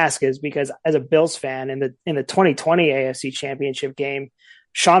reason I ask is because as a Bills fan in the 2020 AFC Championship game,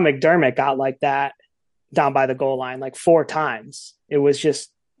 Sean McDermott got like that down by the goal line like 4 times. It was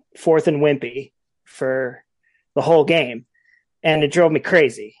just 4th and wimpy for the whole game, and it drove me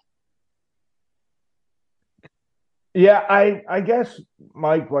crazy. Yeah, I guess,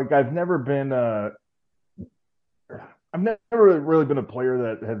 Mike, like, I've never really been a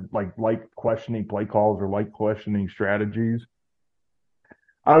player that had like questioning play calls or like questioning strategies.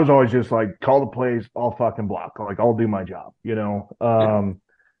 I was always just like, call the plays, I'll fucking block. Like, I'll do my job,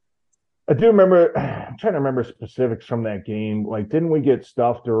 I do remember, I'm trying to remember specifics from that game. Like, didn't we get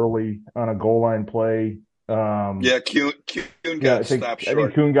stuffed early on a goal line play? Kuhn got stopped short. I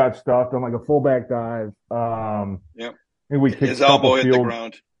think Kuhn got stuffed on like a fullback dive. Yep. And we kicked his elbow hit the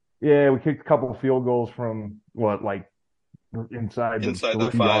ground. Yeah, we kicked a couple of field goals from inside the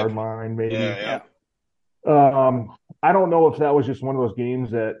 3-yard line, maybe. Yeah. I don't know if that was just one of those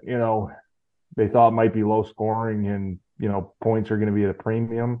games that, they thought it might be low scoring and, points are going to be at a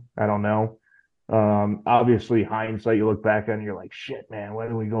premium. I don't know. Obviously hindsight, you look back on and you're like, shit, man, why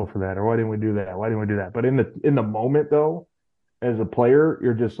didn't we go for that? Or why didn't we do that? Why didn't we do that? But in the moment though, as a player,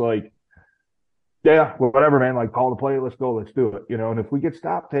 you're just like, yeah, whatever, man, like call the play. Let's go. Let's do it. And if we get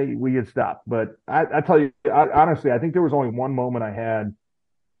stopped, hey, we get stopped. But I tell you, honestly, I think there was only one moment I had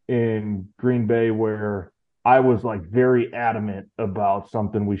in Green Bay where I was like very adamant about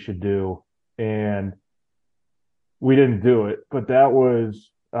something we should do. And we didn't do it, but that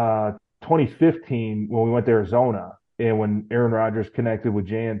was 2015 when we went to Arizona and when Aaron Rodgers connected with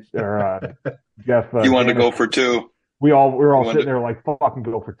Jeff. You wanted to go for two. We were all sitting there like, fucking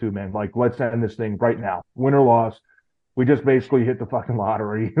go for two, man. Like, let's end this thing right now. Win or loss. We just basically hit the fucking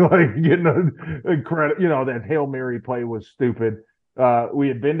lottery. Like, getting a credit, that Hail Mary play was stupid. We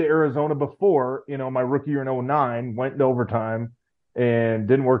had been to Arizona before, my rookie year in 2009, went into overtime and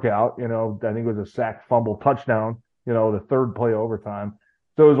didn't work out. I think it was a sack, fumble, touchdown, the third play overtime.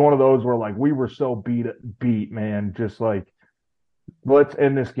 So it was one of those where like we were so beat, man, just like, let's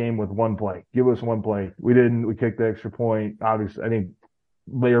end this game with one play. Give us one play. We didn't. We kicked the extra point. Obviously, I think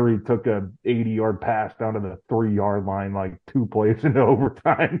Larry took a 80-yard pass down to the 3-yard line, like 2 plays into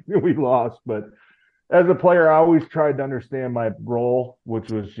overtime. We lost. But as a player, I always tried to understand my role,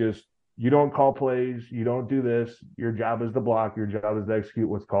 which was just, you don't call plays. You don't do this. Your job is to block. Your job is to execute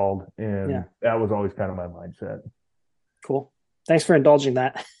what's called. And that was always kind of my mindset. Cool. Thanks for indulging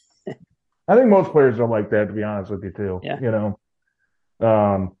that. I think most players are like that, to be honest with you, too. Yeah.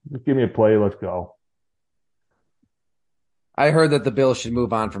 Just give me a play. Let's go. I heard that the Bills should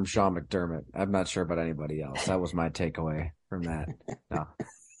move on from Sean McDermott. I'm not sure about anybody else. That was my takeaway from that. No.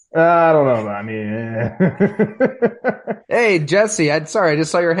 I don't know. I mean, hey, Jesse, I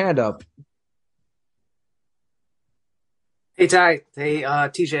just saw your hand up. Hey, Ty. Hey,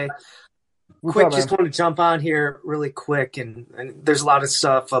 TJ. Just want to jump on here really quick. And there's a lot of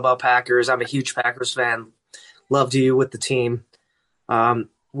stuff about Packers. I'm a huge Packers fan. Loved you with the team.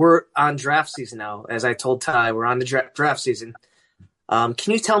 We're on draft season now. As I told Ty, we're on the draft season. Can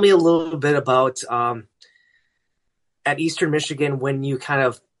you tell me a little bit about at Eastern Michigan when you kind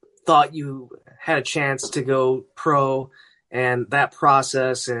of thought you had a chance to go pro and that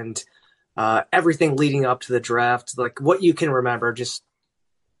process and everything leading up to the draft, like what you can remember? Just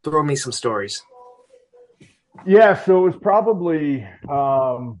throw me some stories. Yeah, so it was probably it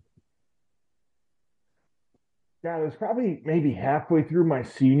was probably maybe halfway through my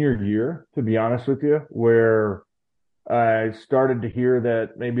senior year, to be honest with you, where I started to hear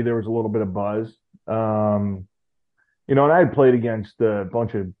that maybe there was a little bit of buzz. And I had played against a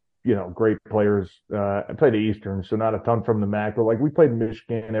bunch of, great players. I played at Eastern, so not a ton from the MAC, but like we played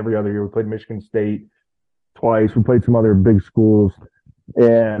Michigan every other year. We played Michigan State twice. We played some other big schools.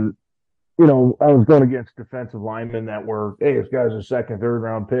 And, I was going against defensive linemen that were, hey, this guy's a second, third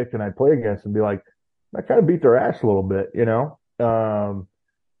round pick. And I'd play against and be like, I kind of beat their ass a little bit, They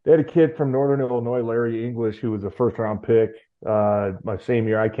had a kid from Northern Illinois, Larry English, who was a first round pick. My same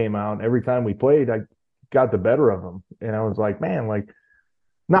year I came out. And every time we played, I got the better of him. And I was like, man, like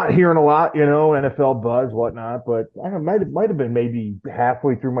not hearing a lot, NFL buzz, whatnot. But I don't know, might have been maybe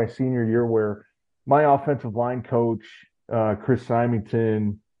halfway through my senior year where my offensive line coach, Chris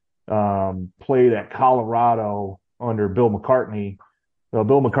Symington, played at Colorado under Bill McCartney.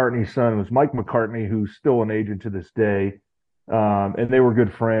 Bill McCartney's son was Mike McCartney, who's still an agent to this day. And they were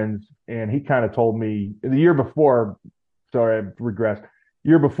good friends. And he kind of told me the year before, sorry, I regressed.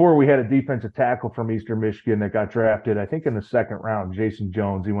 Year before, we had a defensive tackle from Eastern Michigan that got drafted, I think in the second round, Jason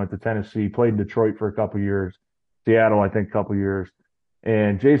Jones. He went to Tennessee, played in Detroit for a couple of years, Seattle, I think, a couple of years.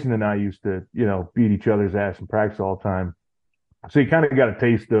 And Jason and I used to, beat each other's ass in practice all the time. So he kind of got a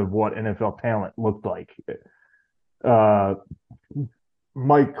taste of what NFL talent looked like.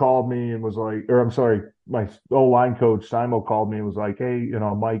 Mike called me and was like, or I'm sorry, my O-line coach, Simo, called me and was like, hey,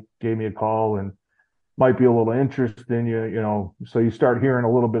 Mike gave me a call and might be a little interested in you, so you start hearing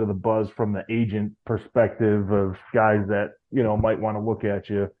a little bit of the buzz from the agent perspective of guys that, might want to look at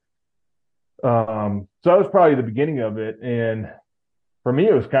you. So that was probably the beginning of it. And for me,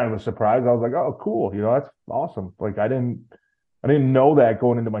 it was kind of a surprise. I was like, oh, cool. That's awesome. Like I didn't know that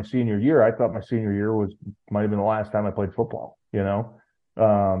going into my senior year. I thought my senior year might have been the last time I played football,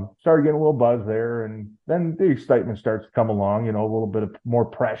 started getting a little buzz there, and then the excitement starts to come along, a little bit of more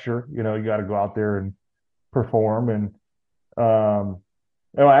pressure, you got to go out there and perform. And,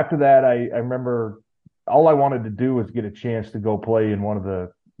 after that, I remember all I wanted to do was get a chance to go play in one of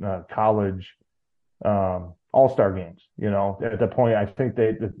the college all-star games. At the point, I think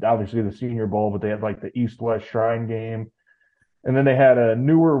they obviously the Senior Bowl, but they had like the East-West Shrine game. And then they had a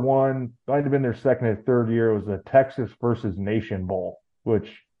newer one, might have been their second or third year. It was a Texas versus Nation Bowl, which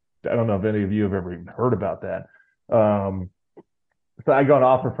I don't know if any of you have ever even heard about that. So I got an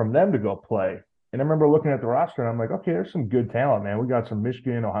offer from them to go play. And I remember looking at the roster and I'm like, okay, there's some good talent, man. We got some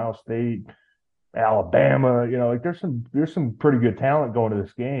Michigan, Ohio State, Alabama, like there's some pretty good talent going to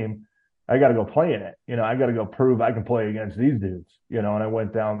this game. I got to go play in it. I got to go prove I can play against these dudes, and I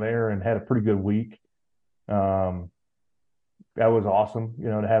went down there and had a pretty good week. That was awesome,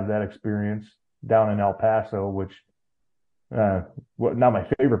 to have that experience down in El Paso, which not my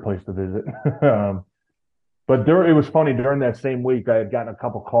favorite place to visit. But it was funny during that same week, I had gotten a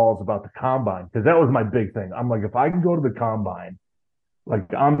couple calls about the combine because that was my big thing. I'm like, if I can go to the combine,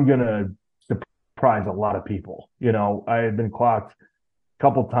 like I'm going to surprise a lot of people. I had been clocked a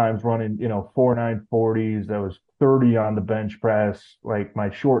couple times running, 4.940s. That was 30 on the bench press, like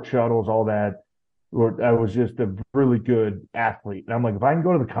my short shuttles, all that. I was just a really good athlete. And I'm like, if I can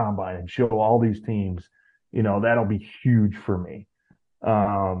go to the combine and show all these teams, that'll be huge for me.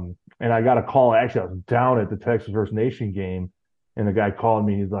 And I got a call. Actually, I was down at the Texas versus Nation game, and the guy called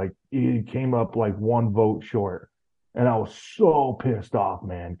me. He's like, he came up like one vote short. And I was so pissed off,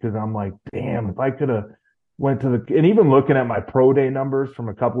 man, because I'm like, damn, if I could have went to and even looking at my pro day numbers from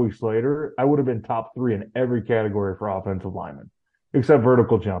a couple weeks later, I would have been top 3 in every category for offensive linemen, except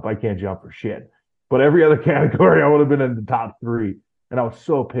vertical jump. I can't jump for shit. But every other category, I would have been in the top 3. And I was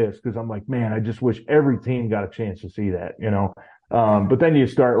so pissed because I'm like, man, I just wish every team got a chance to see that, But then you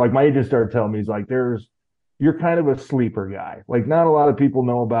start, like my agent started telling me, he's like, you're kind of a sleeper guy. Like not a lot of people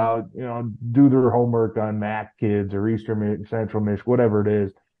know about, do their homework on MAC kids or Eastern Central Michigan, whatever it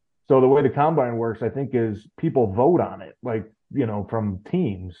is. So the way the combine works, I think, is people vote on it, like, from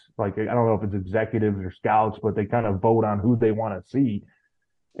teams. Like, I don't know if it's executives or scouts, but they kind of vote on who they want to see.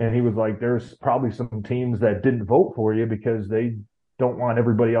 And he was like, there's probably some teams that didn't vote for you because they don't want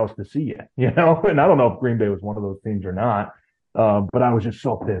everybody else to see you, And I don't know if Green Bay was one of those teams or not. But I was just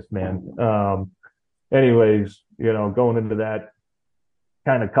so pissed, man. Anyways, going into that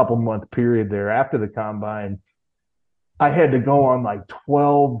kind of couple month period there after the combine, I had to go on like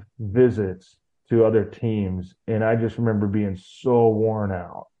 12 visits to other teams. And I just remember being so worn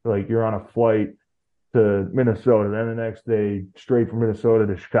out. Like you're on a flight to Minnesota, then the next day straight from Minnesota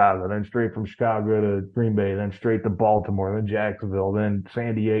to Chicago, then straight from Chicago to Green Bay, then straight to Baltimore, then Jacksonville, then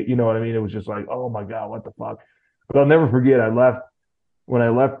San Diego. You know what I mean? It was just like, oh my God, what the fuck? But I'll never forget,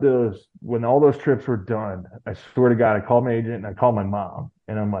 when all those trips were done, I swear to God, I called my agent and I called my mom.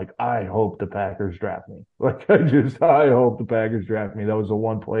 And I'm like, I hope the Packers draft me. Like, I hope the Packers draft me. That was the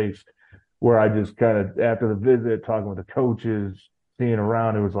one place where I just kind of, after the visit, talking with the coaches, seeing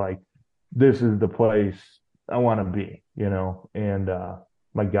around, it was like, this is the place I want to be, And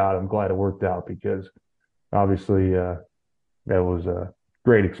my God, I'm glad it worked out because obviously that was a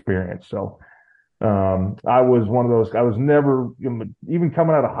great experience. So, I was one of those, I was never, even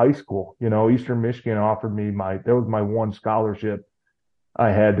coming out of high school, Eastern Michigan offered me that was my one scholarship.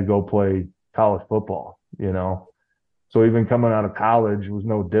 I had to go play college football, So even coming out of college was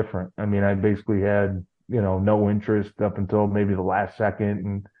no different. I mean, I basically had, no interest up until maybe the last second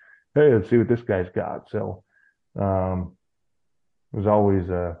and, hey, let's see what this guy's got. So, it was always,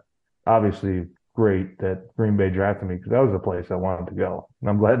 obviously great that Green Bay drafted me because that was the place I wanted to go. And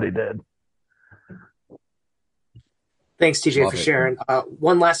I'm glad they did. Thanks, TJ, for sharing.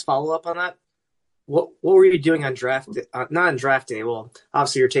 One last follow-up on that. What were you doing on draft? Not on draft day. Well,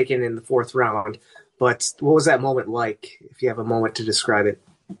 obviously you're taken in the 4th round, but what was that moment like? If you have a moment to describe it.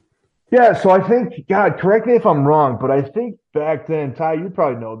 Yeah, so I think, God, correct me if I'm wrong, but I think back then, Ty, you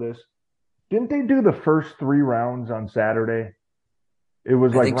probably know this. Didn't they do the first 3 rounds on Saturday? It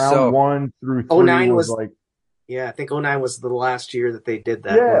was like round 1 through 3 09 was like. Yeah, I think 09 was the last year that they did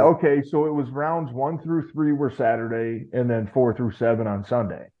that. Yeah, okay. So it was rounds 1 through 3 were Saturday, and then 4 through 7 on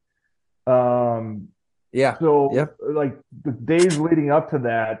Sunday. Yeah. So yep. Like the days leading up to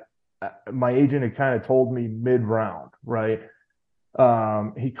that, my agent had kind of told me mid-round, right?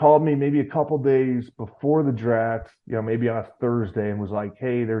 He called me maybe a couple days before the draft, maybe on a Thursday, and was like,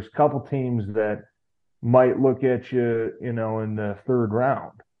 hey, there's a couple teams that might look at you, in the 3rd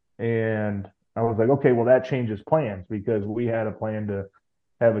round. And I was like, okay, well, that changes plans because we had a plan to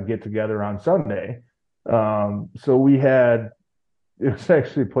have a get together on Sunday. So it was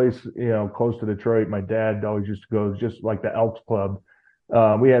actually a place, close to Detroit. My dad always used to go, just like the Elks Club.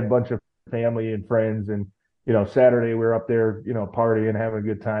 We had a bunch of family and friends, and, Saturday we were up there, partying, having a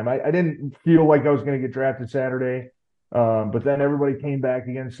good time. I didn't feel like I was going to get drafted Saturday. But then everybody came back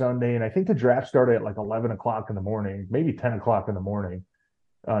again Sunday, and I think the draft started at like 11 o'clock in the morning, maybe 10 o'clock in the morning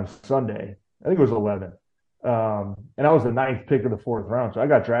on Sunday. I think it was 11. And I was the ninth pick of the fourth round. So I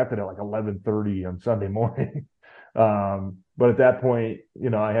got drafted at like 11:30 on Sunday morning. But at that point,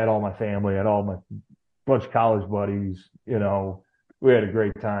 I had all my family, I had all my bunch of college buddies, we had a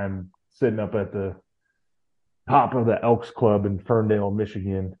great time sitting up at the top of the Elks Club in Ferndale,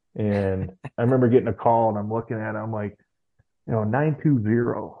 Michigan. And I remember getting a call and I'm looking at it, I'm like,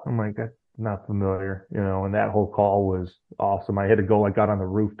 920. I'm like, that's not familiar, and that whole call was awesome. I had to go out on the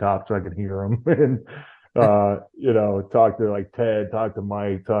rooftop so I could hear them and, talk to like Ted, talk to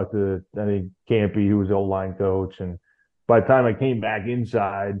Mike, talk to, I think, Campy, who was the O-line coach. And by the time I came back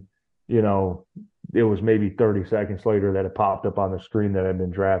inside, it was maybe 30 seconds later that it popped up on the screen that I'd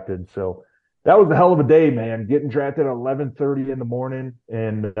been drafted. So that was a hell of a day, man. Getting drafted at 11:30 in the morning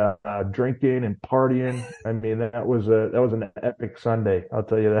and drinking and partying. I mean, that was an epic Sunday. I'll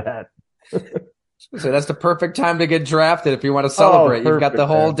tell you that. So that's the perfect time to get drafted if you want to celebrate. Perfect, you've got the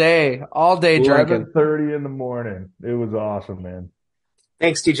whole day, all day drinking. 11:30 in the morning. It was awesome, man.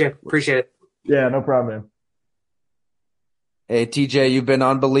 Thanks, TJ. Appreciate it. Yeah, no problem, man. Hey, TJ, you've been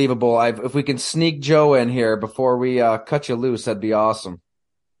unbelievable. If we can sneak Joe in here before we cut you loose, that'd be awesome.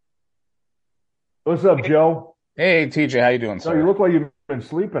 What's up, Joe? Hey, TJ, how you doing, sir? So you look like you've been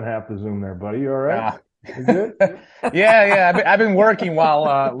sleeping half the Zoom there, buddy. You all right? You good? Yeah. I've been working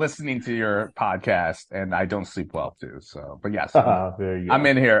while listening to your podcast, and I don't sleep well too. So, but yes, I'm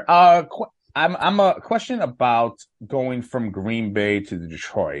in here. I'm a question about going from Green Bay to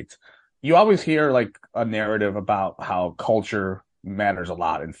Detroit. You always hear like a narrative about how culture matters a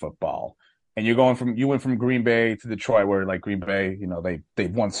lot in football. And you went from Green Bay to Detroit, where like Green Bay,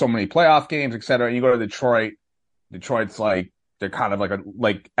 they've won so many playoff games, et cetera. And you go to Detroit, Detroit's like, they're kind of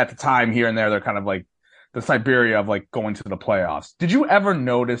like at the time here and there, they're kind of like the Siberia of like going to the playoffs. Did you ever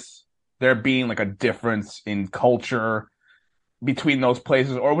notice there being like a difference in culture between those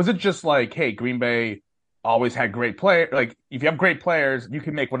places? Or was it just like, hey, Green Bay always had great players. Like if you have great players, you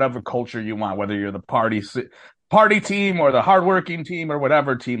can make whatever culture you want, whether you're the party team or the hardworking team or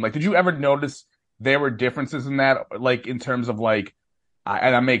whatever team. Like, did you ever notice there were differences in that? Like in terms of like,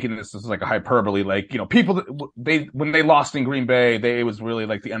 and I'm making this is like a hyperbole, like, people, when they lost in Green Bay, it was really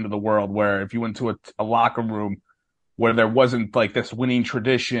like the end of the world, where if you went to a locker room where there wasn't like this winning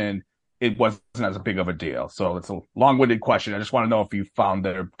tradition, it wasn't as big of a deal. So it's a long-winded question. I just want to know if you found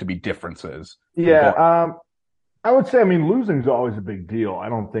there to be differences. Yeah. I would say, losing is always a big deal. I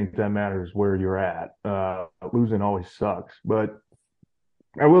don't think that matters where you're at. Losing always sucks, but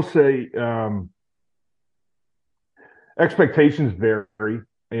I will say, expectations vary.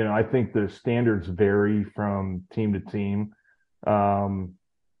 I think the standards vary from team to team.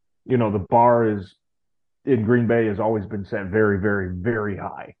 The bar is in Green Bay has always been set very, very, very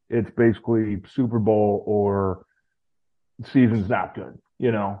high. It's basically Super Bowl or season's not good,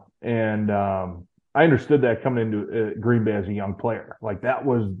 and I understood that coming into Green Bay as a young player. Like that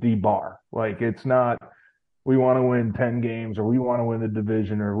was the bar. Like it's not we want to win 10 games or we want to win the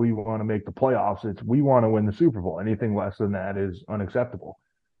division or we want to make the playoffs. It's we want to win the Super Bowl. Anything less than that is unacceptable.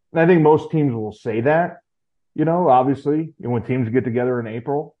 And I think most teams will say that, obviously, when teams get together in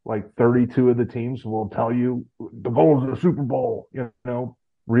April, like 32 of the teams will tell you the goal is the Super Bowl.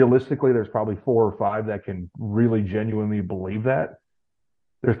 Realistically, there's probably 4 or 5 that can really genuinely believe that.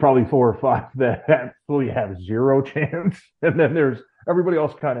 There's probably 4 or 5 that absolutely have zero chance. And then there's everybody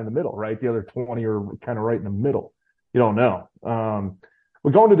else kind of in the middle, right? The other 20 are kind of right in the middle. You don't know.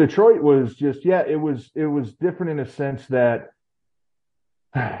 But going to Detroit was just, it was different in a sense that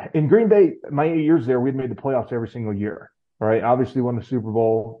in Green Bay, my 8 years there, we'd made the playoffs every single year, right? Obviously won the Super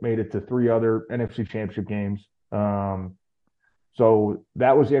Bowl, made it to 3 other NFC championship games. So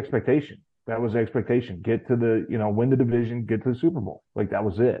that was the expectation. Get to the, win the division, get to the Super Bowl. Like that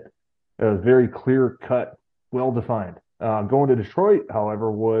was it. It was very clear cut, well defined. Going to Detroit,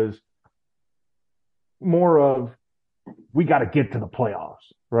 however, was more of we got to get to the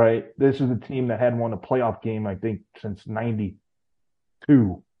playoffs, right? This is a team that hadn't won a playoff game, I think, since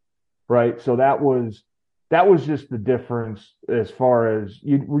 '92, right? So that was just the difference as far as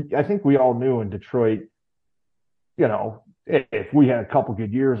I think we all knew in Detroit, if we had a couple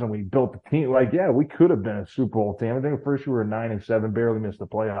good years and we built the team, we could have been a Super Bowl team. I think first we were 9-7, barely missed the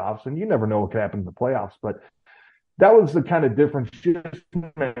playoffs, and you never know what could happen in the playoffs. But that was the kind of difference. Just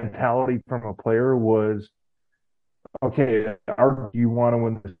mentality from a player was, okay, do you want to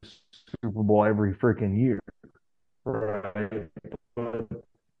win the Super Bowl every freaking year? Right. But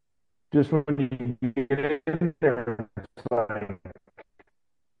just when you get in there, it's like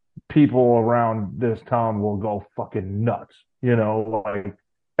people around this town will go fucking nuts. Like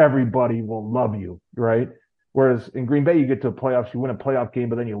everybody will love you, right? Whereas in Green Bay, you get to the playoffs, you win a playoff game,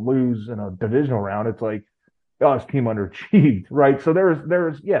 but then you lose in a divisional round. It's like, oh, his team underachieved, right? So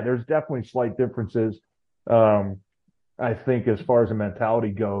there's definitely slight differences. I think as far as the mentality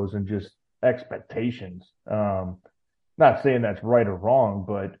goes and just expectations. Not saying that's right or wrong,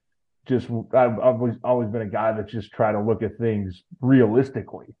 but just I've always been a guy that's just try to look at things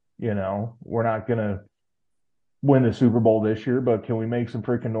realistically. You know, we're not going to win the Super Bowl this year, but can we make some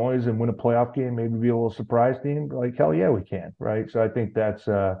freaking noise and win a playoff game, maybe be a little surprise team? Like, hell yeah, we can, right? So I think that's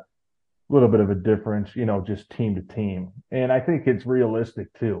a little bit of a difference, you know, just team to team. And I think it's realistic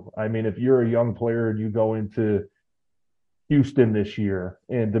too. I mean, if you're a young player and you go into Houston this year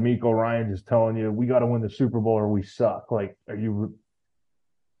and DeMeco Ryans is telling you, we got to win the Super Bowl or we suck. Like, I'm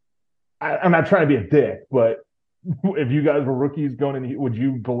not trying to be a dick, but if you guys were rookies going in, would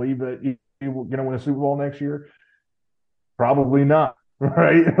you believe that you were going to win a Super Bowl next year? Probably not,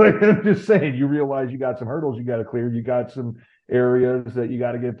 right? Like, I'm just saying, you realize you got some hurdles you got to clear. You got some areas that you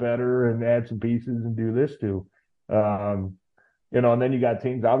got to get better and add some pieces and do this to. You know, and then you got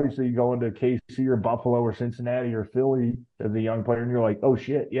teams, obviously you go into KC or Buffalo or Cincinnati or Philly as a young player and you're like, oh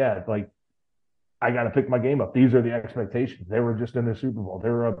shit, yeah, like I got to pick my game up. These are the expectations. They were just in the Super Bowl. They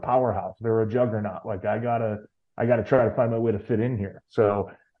were a powerhouse. They were a juggernaut. Like I gotta try to find my way to fit in here. So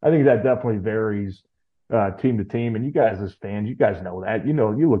I think that definitely varies team to team. And you guys as fans, you guys know that. You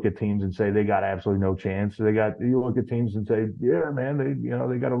know, you look at teams and say they got absolutely no chance. You look at teams and say, yeah, man, they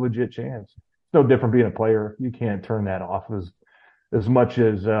got a legit chance. It's no different being a player. You can't turn that off as much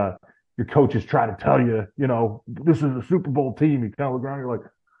as your coaches try to tell you, you know, this is a Super Bowl team. You kind of look around, you're like,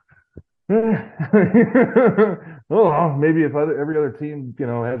 oh, maybe if every other team, you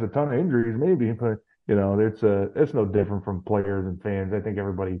know, has a ton of injuries, maybe, but you know, it's no different from players and fans. I think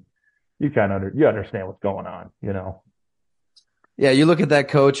everybody, you understand what's going on, you know. Yeah, you look at that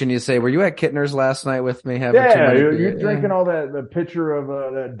coach and you say, were you at Kittner's last night with me? You're drinking all the pitcher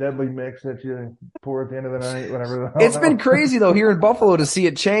of that deadly mix that you pour at the end of the night, whatever. It's been crazy, though, here in Buffalo to see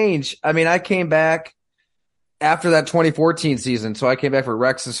it change. I mean, I came back after that 2014 season, so I came back for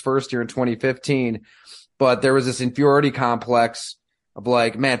Rex's first year in 2015, but there was this inferiority complex of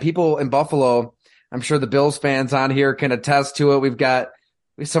like, man, people in Buffalo, I'm sure the Bills fans on here can attest to it. We've got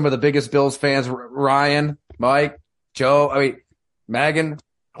some of the biggest Bills fans, Ryan, Mike, Joe, Megan,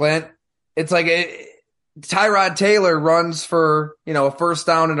 Clint. It's like Tyrod Taylor runs for, you know, a first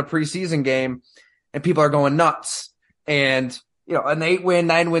down in a preseason game and people are going nuts. And, you know, an 8-win,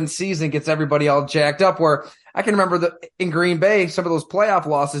 9-win season gets everybody all jacked up, where I can remember in Green Bay, some of those playoff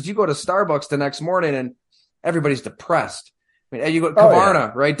losses, you go to Starbucks the next morning and everybody's depressed. I mean, you go to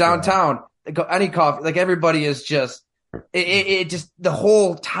Kavarna, right downtown, any coffee, like everybody is just, it just, the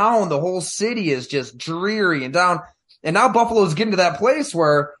whole town, the whole city is just dreary and down. And now Buffalo's getting to that place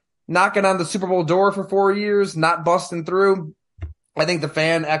where knocking on the Super Bowl door for 4 years, not busting through. I think the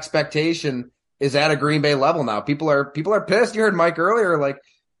fan expectation is at a Green Bay level now. People are pissed. You heard Mike earlier, like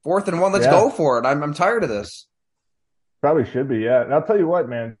 4th and 1, let's go for it. I'm tired of this. Probably should be, yeah. And I'll tell you what,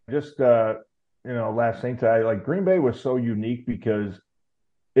 man, just, last St. Ty, like Green Bay was so unique because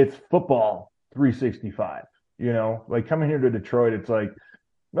it's football 365, you know, like coming here to Detroit, it's like,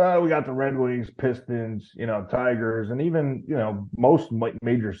 we got the Red Wings, Pistons, you know, Tigers, and even, you know, most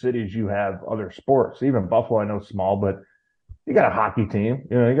major cities you have other sports. Even Buffalo, I know small, but you got a hockey team.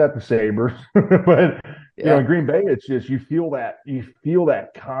 You know, you got the Sabres. But you know, in Green Bay, it's just you feel that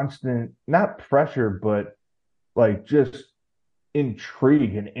constant, not pressure, but like just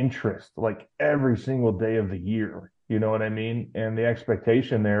intrigue and interest, like every single day of the year. You know what I mean? And the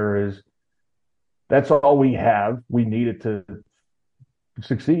expectation there is that's all we have. We need it to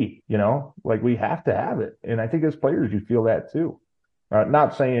succeed, you know, like we have to have it. And I think as players, you feel that too.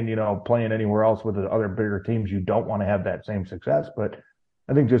 Not saying, you know, playing anywhere else with the other bigger teams, you don't want to have that same success. But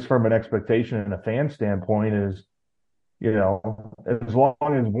I think just from an expectation and a fan standpoint is, you know, as long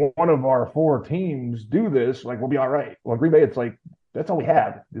as one of our 4 teams do this, like we'll be all right. Well, Green Bay, it's like, that's all we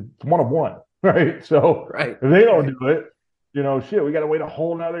have. It's one of one, right? So if they don't do it, you know, shit, we got to wait a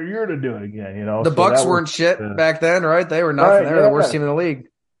whole nother year to do it again, you know. The Bucks weren't shit back then, right? They were nothing. They were the worst team in the league.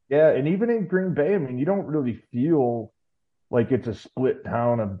 Yeah, and even in Green Bay, I mean, you don't really feel like it's a split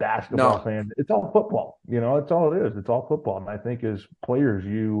town of basketball fans. It's all football, you know. It's all it is. It's all football. And I think as players,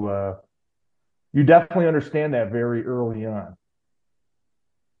 you definitely understand that very early on.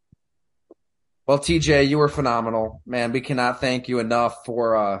 Well, TJ, you were phenomenal, man. We cannot thank you enough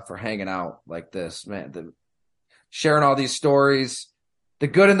for hanging out like this, man. Sharing all these stories, the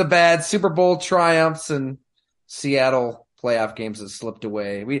good and the bad, Super Bowl triumphs and Seattle playoff games that slipped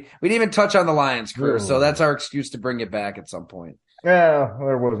away. We didn't even touch on the Lions career, so that's our excuse to bring it back at some point. Yeah,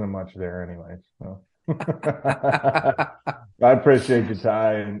 there wasn't much there anyway. So. I appreciate you,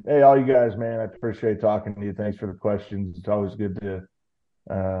 Ty. And hey, all you guys, man, I appreciate talking to you. Thanks for the questions. It's always good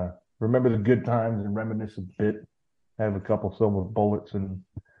to remember the good times and reminisce a bit. Have a couple silver bullets and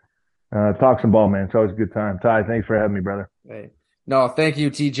talk some ball, man. It's always a good time. Ty, thanks for having me, brother. Hey. No, thank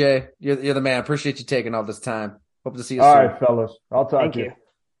you, TJ. You're the man. Appreciate you taking all this time. Hope to see you soon. All right, fellas. I'll talk to you.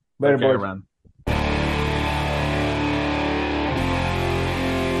 Later, boys.